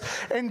brothers,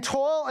 and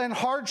toil and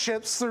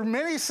hardships through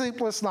many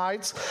sleepless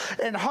nights,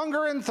 and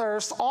hunger and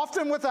thirst,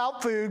 often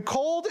without food,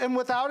 cold and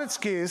without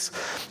excuse.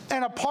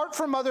 And apart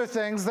from other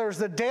things, there's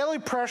the daily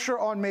pressure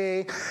on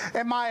me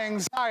and my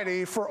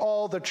anxiety for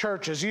all the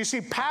churches. You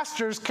see,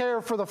 pastors care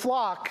for the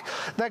flock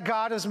that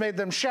God has made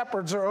them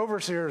shepherds or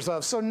overseers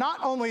of. So not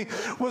only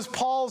was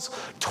Paul's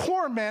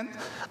torment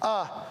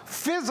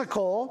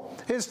physical,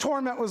 his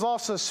torment was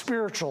also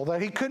spiritual,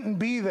 that he couldn't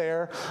be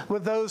there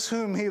with those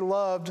whom he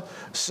loved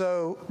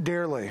so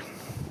dearly.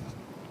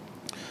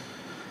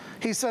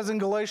 He says in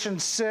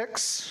Galatians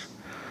 6,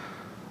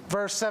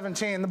 verse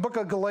 17, the book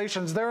of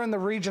Galatians, they're in the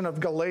region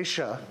of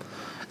Galatia.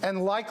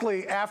 And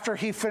likely after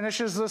he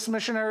finishes this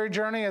missionary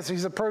journey, as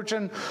he's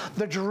approaching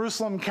the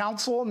Jerusalem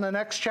Council in the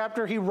next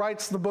chapter, he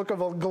writes the book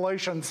of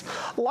Galatians,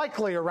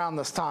 likely around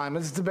this time.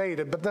 It's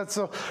debated, but that's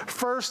the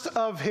first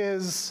of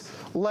his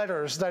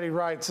letters that he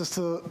writes is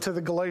to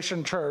the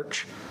Galatian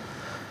church.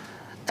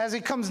 As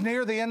he comes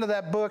near the end of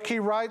that book, he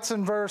writes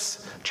in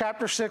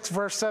chapter 6,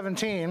 verse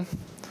 17,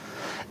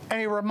 and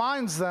he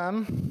reminds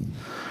them,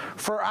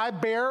 "For I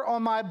bear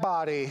on my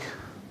body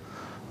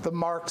the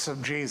marks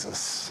of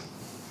Jesus."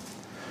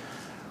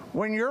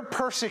 When you're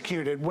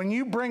persecuted, when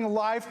you bring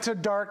life to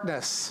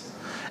darkness,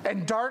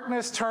 and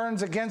darkness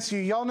turns against you,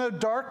 y'all know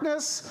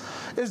darkness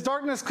is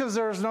darkness because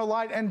there's no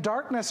light, and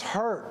darkness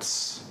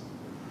hurts.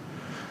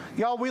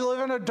 Y'all, we live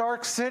in a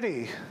dark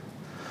city.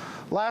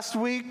 Last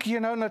week,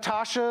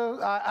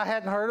 Natasha, I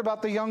hadn't heard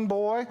about the young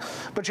boy,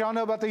 but y'all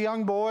know about the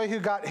young boy who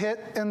got hit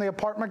in the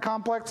apartment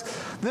complex.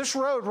 This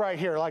road right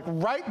here, like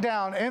right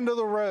down into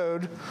the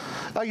road,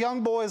 a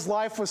young boy's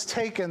life was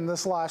taken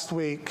this last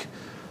week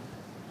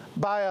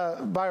by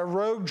a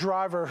rogue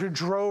driver who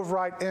drove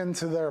right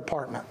into their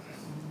apartment.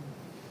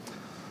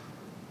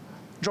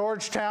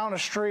 Georgetown, a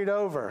street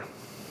over.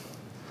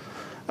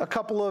 A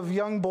couple of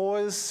young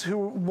boys who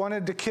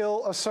wanted to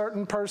kill a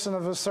certain person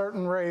of a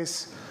certain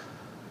race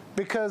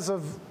because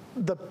of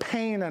the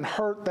pain and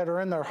hurt that are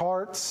in their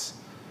hearts,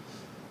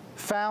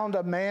 found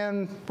a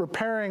man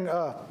repairing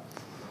a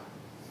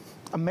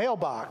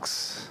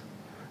mailbox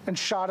and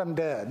shot him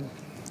dead.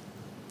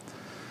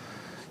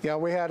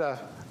 We had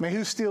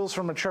who steals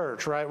from a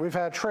church, right? We've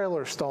had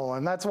trailers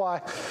stolen. That's why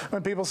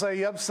when people say,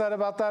 you upset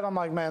about that? I'm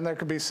like, man, there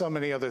could be so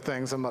many other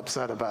things I'm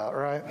upset about,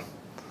 right?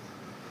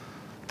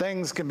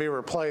 Things can be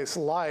replaced.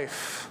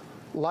 Life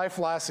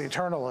lasts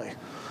eternally.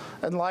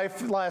 And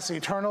life lasts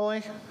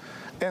eternally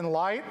in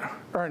light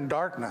or in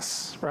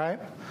darkness, right?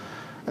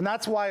 And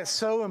that's why it's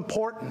so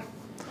important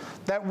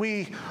that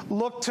we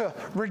look to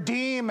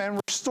redeem and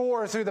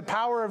restore through the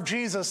power of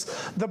Jesus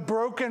the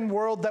broken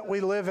world that we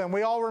live in.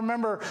 We all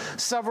remember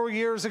several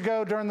years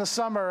ago during the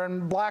summer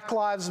and Black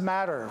Lives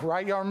Matter,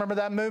 right? Y'all remember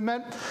that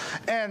movement?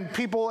 And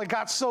it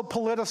got so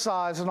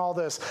politicized and all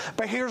this.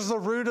 But here's the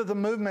root of the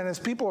movement is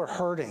people are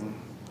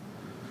hurting.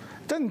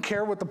 It doesn't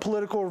care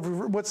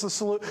what's the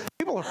solution.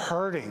 People are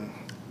hurting.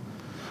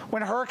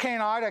 When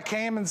Hurricane Ida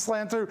came and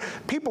slammed through,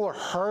 people are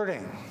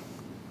hurting.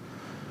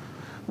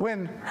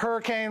 When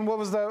what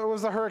was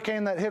the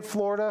hurricane that hit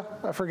Florida?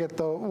 I forget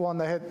the one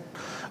that hit.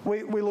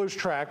 We lose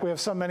track. We have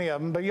so many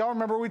of them. But y'all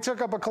remember we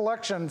took up a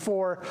collection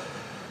for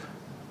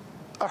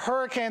a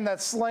hurricane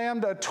that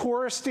slammed a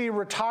touristy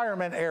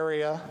retirement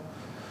area.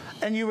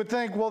 And you would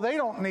think, well, they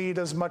don't need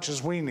as much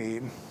as we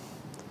need.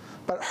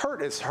 But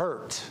hurt is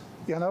hurt.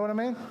 You know what I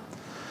mean?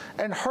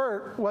 And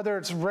hurt, whether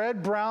it's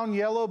red, brown,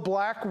 yellow,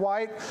 black,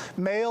 white,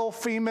 male,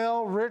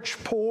 female, rich,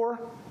 poor,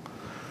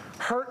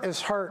 hurt is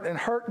hurt, and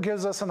hurt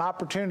gives us an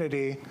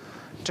opportunity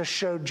to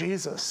show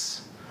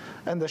Jesus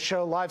and to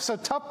show life. So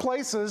tough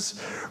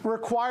places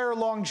require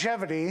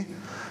longevity.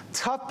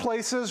 Tough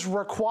places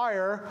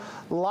require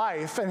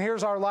life. And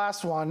here's our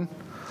last one.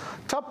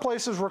 Tough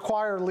places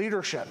require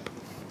leadership.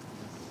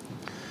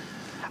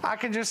 I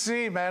can just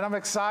see, man, I'm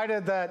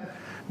excited that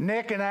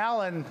Nick and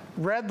Alan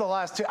read the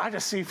last two. I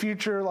just see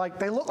future, like,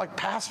 they look like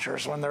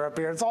pastors when they're up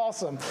here. It's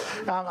awesome.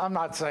 I'm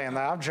not saying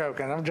that. I'm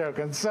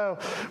joking. So,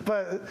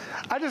 but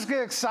I just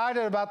get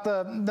excited about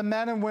the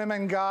men and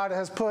women God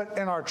has put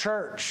in our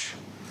church.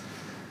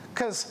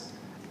 Because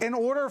in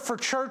order for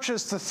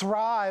churches to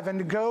thrive and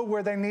to go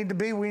where they need to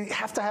be, we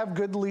have to have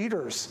good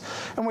leaders.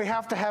 And we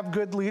have to have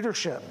good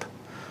leadership.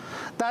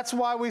 That's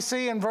why we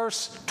see in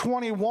verse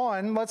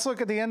 21, let's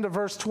look at the end of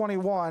verse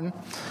 21.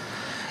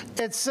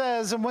 It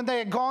says, and when they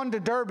had gone to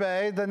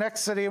Derbe, the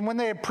next city, and when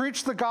they had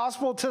preached the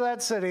gospel to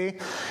that city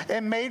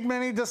and made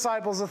many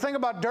disciples. The thing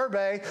about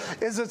Derbe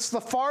is it's the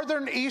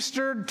farthern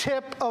eastern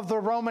tip of the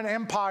Roman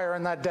Empire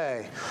in that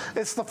day.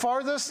 It's the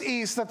farthest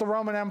east that the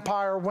Roman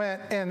Empire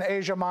went in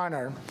Asia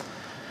Minor.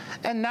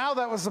 And now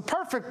that was the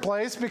perfect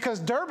place because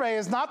Derbe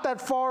is not that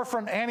far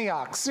from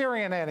Antioch,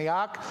 Syrian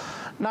Antioch,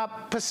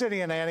 not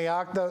Pisidian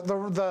Antioch,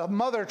 the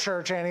mother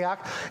church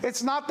Antioch.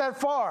 It's not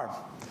that far.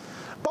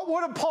 But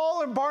what do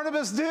Paul and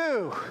Barnabas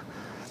do?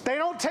 They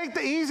don't take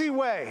the easy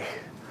way.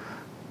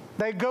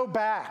 They go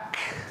back.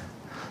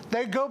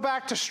 They go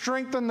back to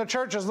strengthen the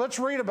churches. Let's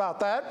read about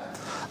that.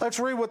 Let's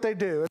read what they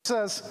do. It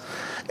says,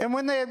 and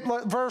when they,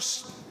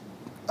 verse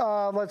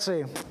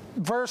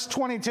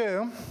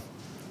 22,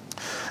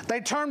 they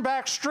turned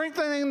back,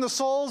 strengthening the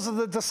souls of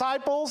the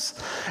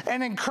disciples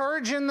and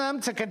encouraging them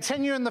to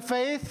continue in the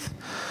faith,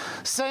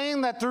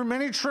 saying that through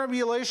many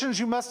tribulations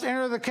you must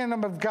enter the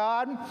kingdom of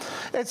God.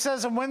 It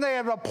says, and when they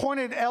had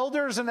appointed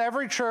elders in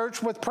every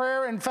church with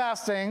prayer and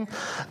fasting,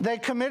 they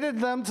committed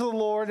them to the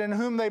Lord in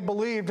whom they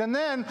believed. And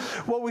then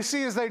what we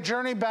see is they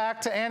journey back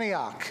to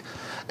Antioch.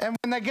 And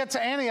when they get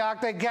to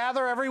Antioch, they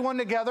gather everyone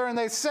together and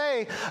they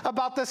say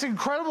about this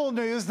incredible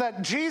news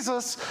that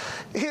Jesus,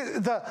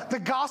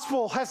 the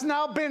gospel has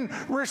now been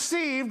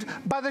received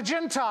by the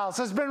Gentiles,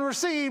 has been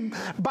received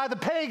by the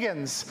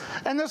pagans.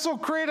 And this will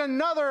create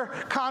another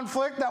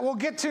conflict that we'll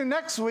get to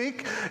next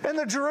week in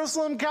the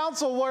Jerusalem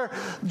Council, where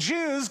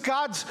Jews,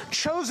 God's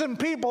chosen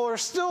people, are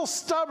still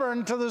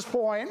stubborn to this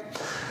point,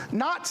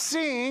 not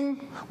seeing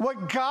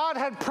what God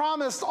had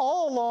promised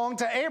all along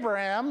to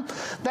Abraham,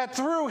 that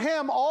through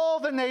him all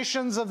the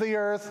nations of the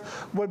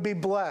earth would be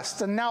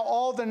blessed. And now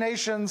all the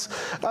nations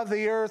of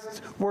the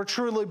earth were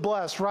truly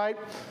blessed, right?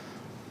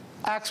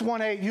 Acts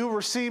 1:8, you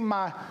receive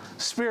my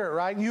spirit,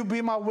 right? You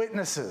be my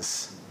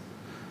witnesses.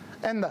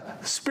 And the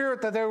spirit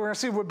that they were going to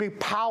receive would be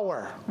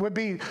power, would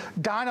be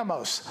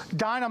dynamos,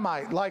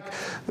 dynamite. Like,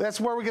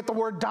 that's where we get the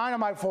word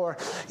dynamite for.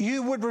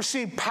 You would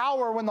receive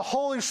power when the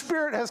Holy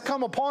Spirit has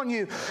come upon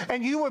you,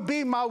 and you would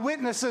be my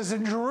witnesses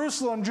in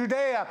Jerusalem,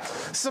 Judea,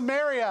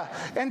 Samaria,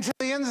 and to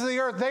the ends of the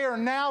earth. They are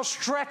now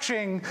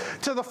stretching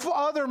to the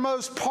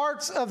othermost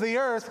parts of the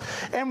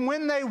earth. And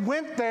when they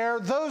went there,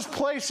 those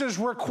places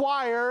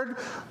required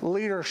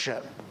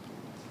leadership.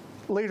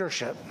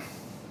 Leadership.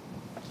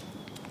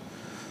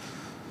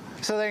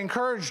 So they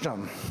encouraged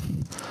them.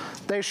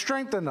 They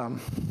strengthened them.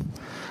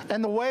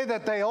 And the way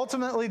that they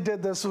ultimately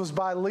did this was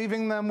by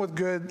leaving them with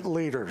good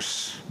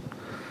leaders.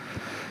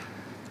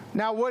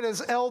 Now, what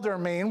does elder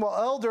mean? Well,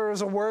 elder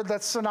is a word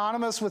that's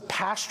synonymous with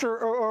pastor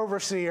or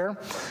overseer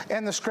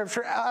in the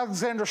scripture.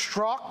 Alexander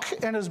Strauch,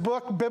 in his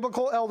book,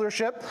 Biblical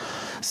Eldership,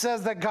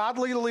 says that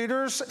godly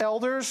leaders,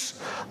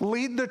 elders,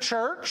 lead the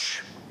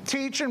church,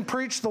 teach and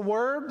preach the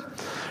word,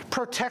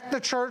 protect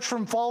the church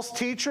from false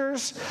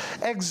teachers,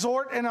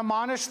 exhort and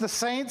admonish the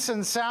saints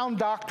in sound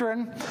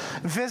doctrine,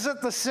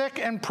 visit the sick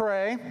and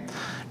pray,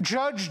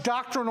 judge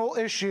doctrinal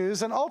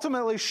issues, and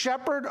ultimately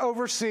shepherd,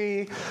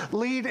 oversee,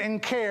 lead,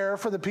 and care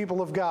for the people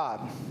of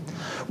God.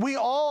 We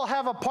all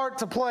have a part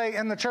to play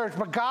in the church,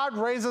 but God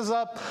raises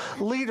up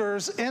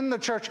leaders in the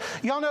church.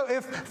 Y'all know,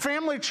 if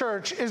Family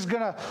Church is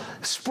going to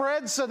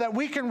spread so that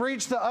we can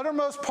reach the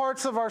uttermost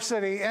parts of our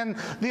city and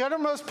the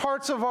uttermost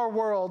parts of our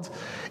world,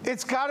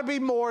 it's got to be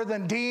more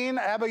than Dean,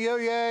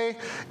 Abayoye,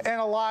 and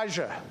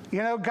Elijah. You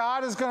know,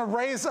 God is going to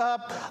raise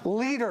up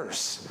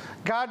leaders.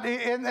 God,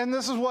 and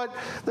this is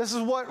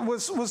what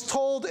was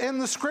told in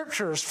the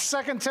scriptures.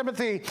 2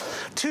 Timothy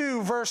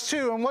 2, verse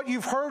 2, and what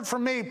you've heard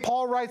from me,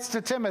 Paul writes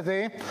to Timothy,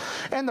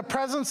 in the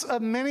presence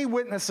of many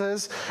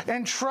witnesses,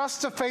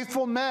 entrust to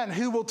faithful men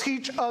who will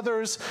teach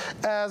others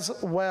as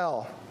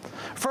well.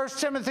 1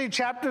 Timothy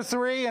chapter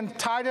 3 and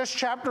Titus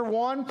chapter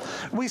 1,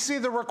 we see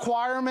the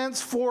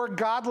requirements for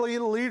godly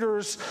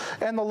leaders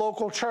in the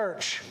local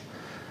church.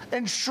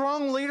 And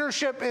strong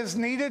leadership is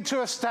needed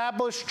to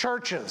establish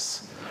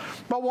churches.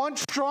 But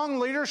once strong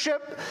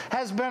leadership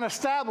has been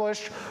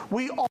established,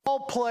 we all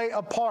play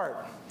a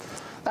part.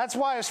 That's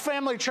why as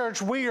Family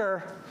Church, we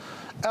are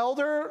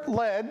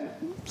elder-led,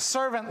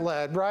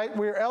 servant-led, right?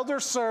 We're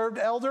elder-served,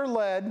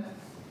 elder-led,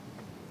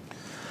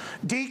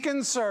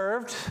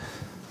 deacon-served,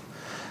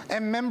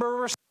 and member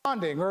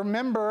responding or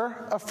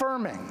member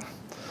affirming.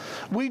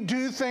 We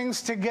do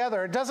things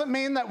together. It doesn't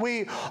mean that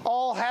we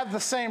all have the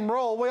same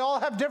role. We all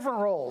have different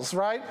roles,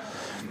 right?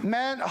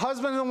 Men,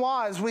 husbands and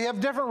wives, we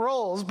have different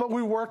roles, but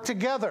we work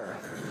together.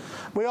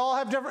 We all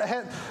have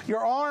different,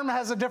 your arm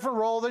has a different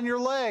role than your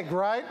leg,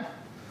 right?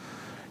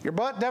 Your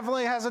butt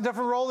definitely has a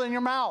different role than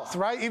your mouth,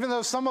 right? Even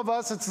though some of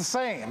us, it's the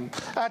same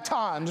at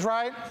times,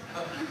 right?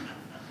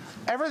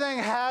 Everything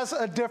has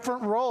a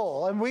different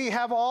role, and we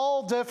have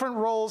all different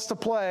roles to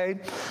play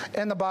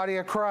in the body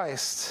of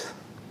Christ.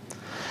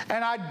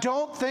 And I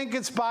don't think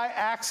it's by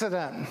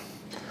accident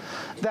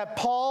that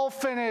Paul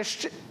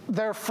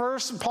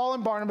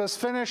and Barnabas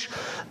finished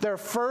their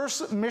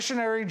first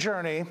missionary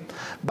journey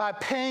by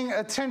paying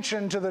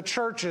attention to the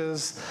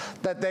churches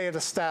that they had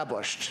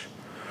established.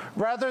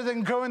 Rather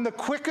than going the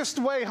quickest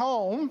way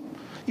home,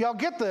 y'all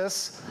get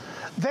this,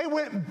 they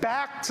went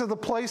back to the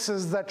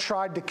places that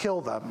tried to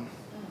kill them.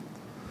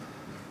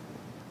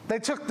 They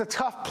took the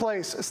tough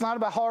place. It's not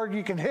about how hard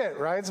you can hit,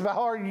 right? It's about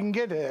how hard you can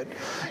get hit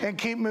and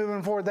keep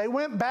moving forward. They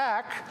went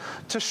back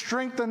to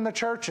strengthen the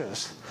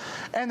churches.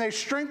 And they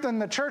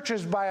strengthened the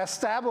churches by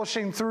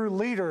establishing through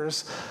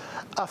leaders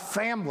a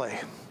family,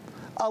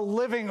 a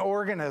living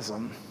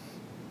organism.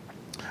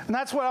 And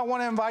that's what I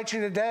want to invite you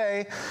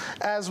today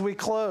as we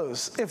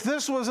close. If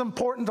this was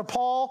important to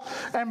Paul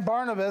and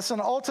Barnabas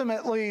and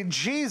ultimately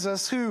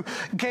Jesus, who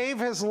gave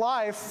his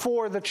life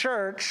for the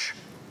church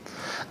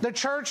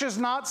is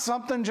not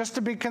something just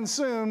to be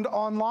consumed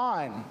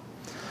online.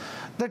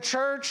 The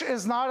church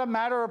is not a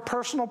matter of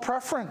personal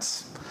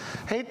preference.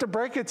 Hate to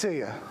break it to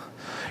you.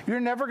 You're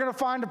never going to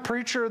find a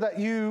preacher that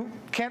you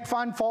can't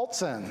find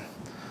faults in.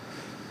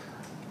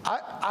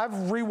 I've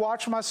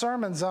rewatched my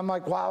sermons. I'm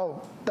like,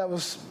 wow,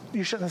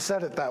 you shouldn't have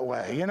said it that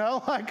way. You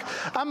know, like,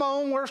 I'm my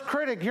own worst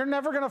critic. You're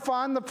never going to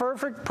find the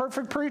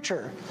perfect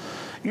preacher.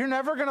 You're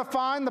never going to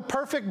find the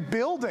perfect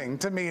building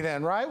to meet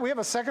in, right? We have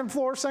a second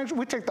floor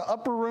sanctuary. We take the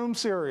upper room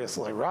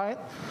seriously, right?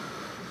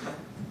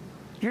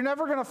 You're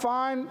never going to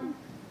find,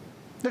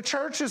 the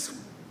church is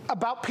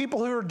about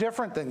people who are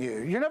different than you.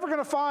 You're never going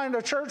to find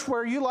a church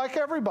where you like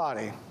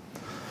everybody.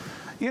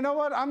 You know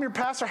what? I'm your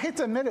pastor. I hate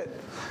to admit it.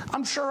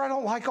 I'm sure I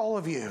don't like all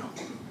of you.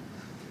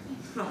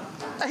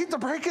 I hate to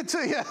break it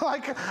to you.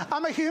 Like,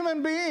 I'm a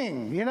human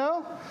being, you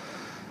know?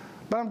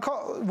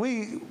 But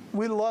we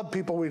love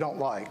people we don't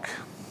like.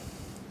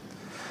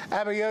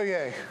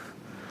 Abayoye,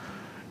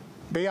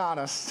 be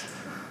honest.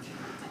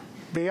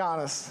 Be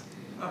honest.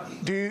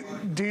 Do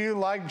you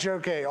like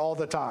Joke all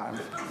the time?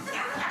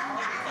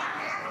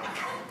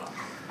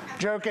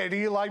 Joke, do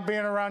you like being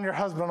around your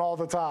husband all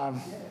the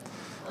time?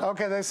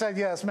 Okay, they said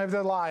yes. Maybe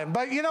they're lying.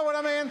 But you know what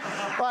I mean?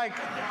 Like,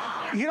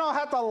 you don't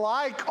have to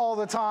like all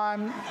the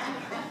time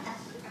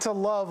to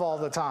love all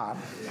the time.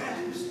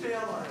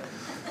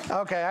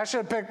 Okay, I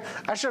should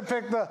have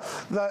picked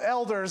the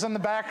elders in the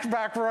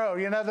back row,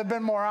 you know, they've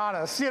been more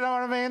honest. You know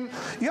what I mean?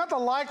 You have to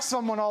like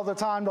someone all the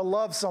time to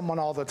love someone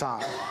all the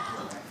time.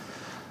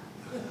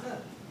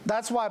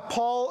 That's why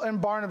Paul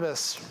and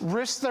Barnabas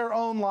risked their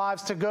own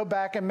lives to go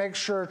back and make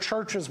sure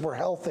churches were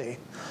healthy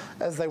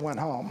as they went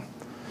home.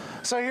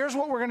 So here's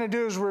what we're going to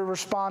do as we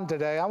respond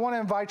today. I want to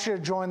invite you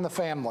to join the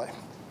family.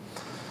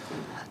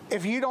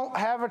 If you don't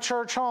have a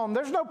church home,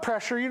 there's no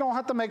pressure. You don't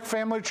have to make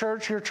Family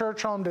Church your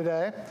church home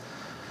today.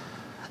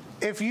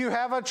 If you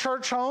have a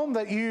church home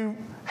that you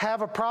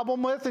have a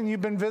problem with and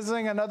you've been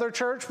visiting another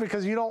church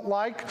because you don't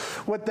like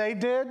what they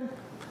did,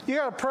 you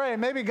got to pray.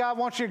 Maybe God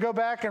wants you to go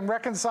back and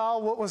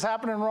reconcile what was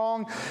happening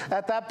wrong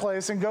at that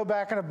place and go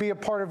back and be a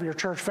part of your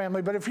church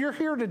family. But if you're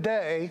here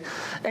today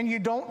and you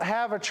don't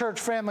have a church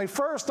family,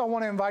 first I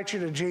want to invite you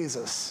to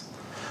Jesus.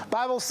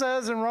 Bible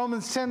says in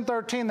Romans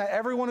 10:13 that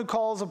everyone who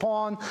calls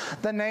upon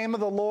the name of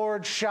the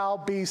Lord shall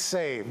be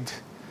saved.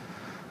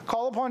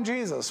 Call upon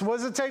Jesus. What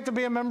does it take to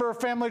be a member of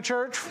Family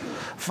Church?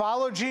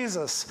 Follow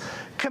Jesus.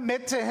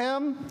 Commit to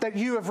him that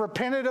you have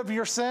repented of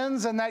your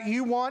sins and that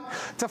you want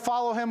to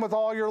follow him with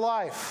all your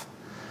life.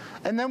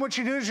 And then what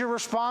you do is you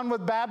respond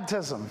with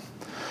baptism.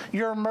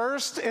 You're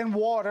immersed in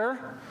water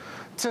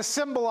to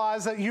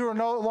symbolize that you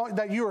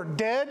are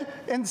dead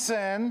in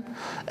sin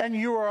and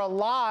you are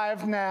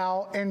alive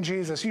now in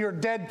Jesus. You are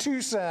dead to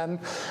sin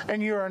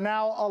and you are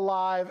now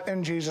alive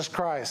in Jesus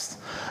Christ.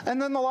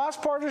 And then the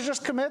last part is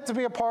just commit to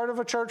be a part of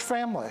a church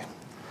family.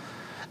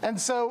 And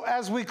so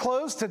as we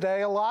close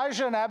today,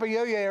 Elijah and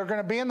Abayoye are going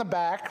to be in the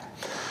back.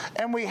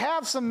 And we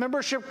have some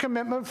membership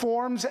commitment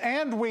forms,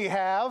 and we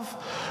have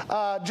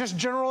just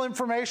general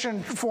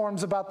information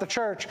forms about the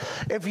church.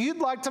 If you'd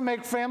like to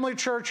make Family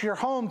Church your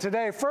home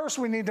today, first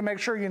we need to make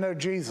sure you know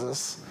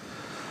Jesus.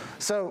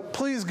 So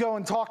please go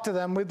and talk to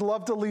them. We'd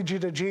love to lead you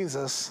to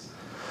Jesus.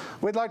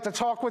 We'd like to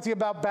talk with you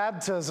about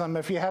baptism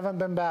if you haven't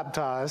been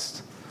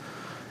baptized.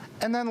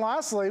 And then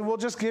lastly, we'll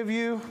just give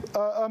you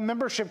a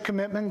membership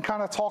commitment and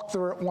kind of talk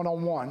through it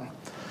one-on-one.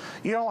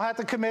 You don't have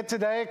to commit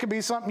today. It could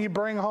be something you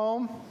bring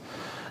home.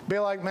 Be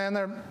like, man,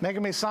 they're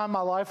making me sign my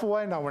life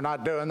away. No, we're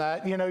not doing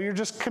that. You know, you're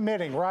just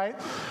committing, right?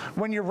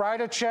 When you write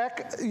a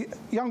check,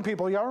 young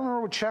people, y'all remember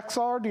what checks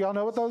are? Do y'all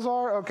know what those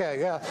are? Okay,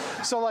 yeah.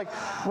 So like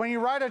when you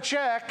write a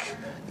check,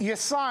 you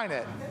sign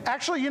it.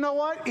 Actually, you know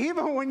what?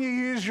 Even when you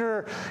use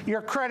your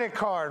credit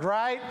card,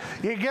 right?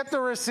 You get the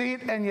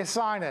receipt and you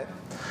sign it.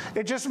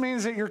 It just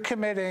means that you're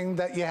committing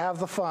that you have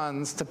the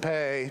funds to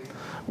pay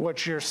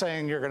what you're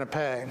saying you're going to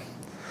pay.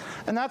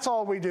 And that's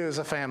all we do as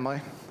a family.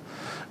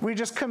 We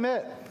just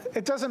commit.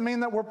 It doesn't mean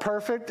that we're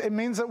perfect. It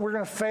means that we're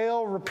going to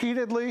fail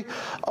repeatedly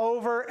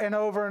over and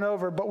over and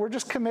over, but we're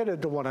just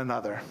committed to one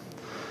another.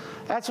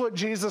 That's what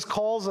Jesus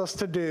calls us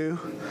to do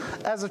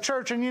as a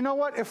church. And you know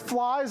what? It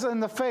flies in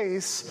the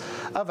face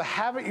of a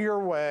have it your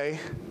way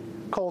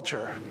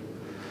culture.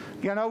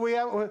 You know, we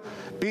have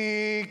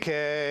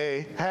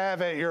BK,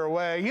 have it your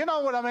way. You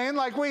know what I mean?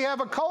 Like, we have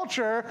a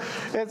culture.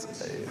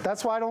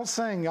 That's why I don't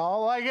sing,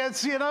 y'all. Like,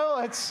 it's, you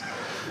know,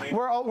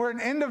 we're an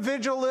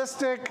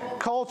individualistic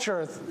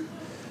culture.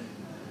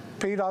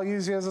 Pete, I'll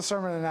use you as a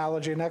sermon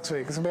analogy next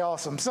week. It's going to be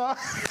awesome. So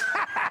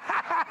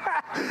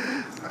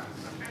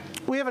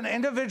we have an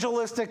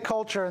individualistic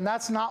culture, and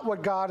that's not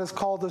what God has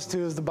called us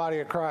to as the body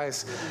of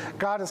Christ.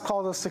 God has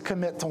called us to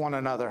commit to one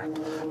another,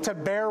 to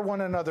bear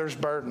one another's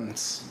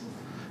burdens,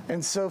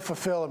 and so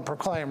fulfill and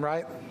proclaim,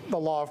 right, the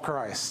law of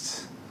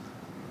Christ.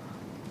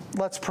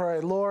 Let's pray.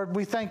 Lord,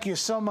 we thank you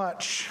so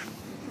much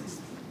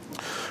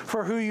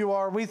for who you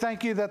are. We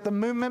thank you that the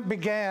movement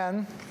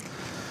began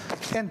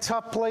in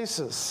tough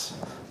places.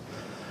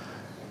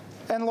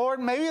 And Lord,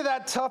 maybe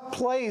that tough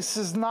place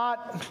is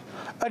not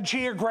a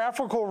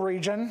geographical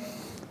region.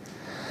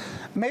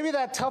 Maybe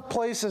that tough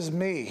place is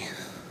me.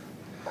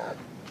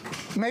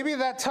 Maybe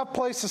that tough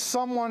place is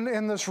someone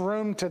in this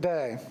room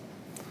today.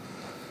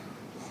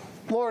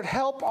 Lord,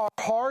 help our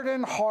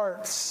hardened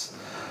hearts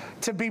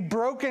to be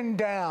broken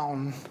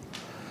down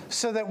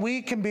so that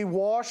we can be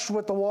washed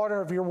with the water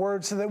of your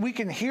word, so that we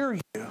can hear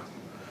you,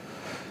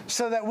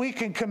 so that we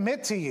can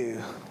commit to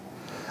you,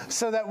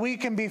 so that we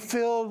can be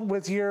filled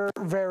with your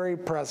very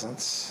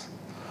presence.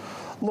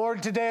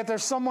 Lord, today, if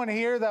there's someone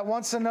here that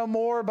wants to know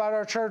more about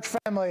our church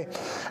family,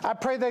 I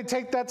pray they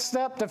take that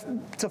step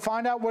to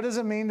find out what does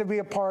it mean to be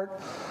a part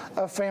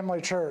of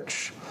Family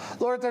Church.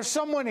 Lord, if there's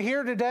someone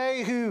here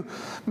today who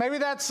maybe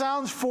that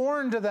sounds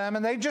foreign to them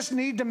and they just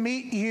need to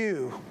meet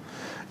you,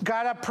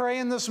 God, I pray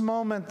in this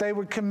moment they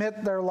would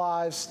commit their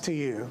lives to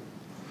you.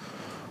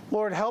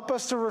 Lord, help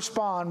us to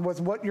respond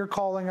with what you're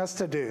calling us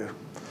to do.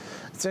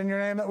 It's in your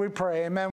name that we pray. Amen.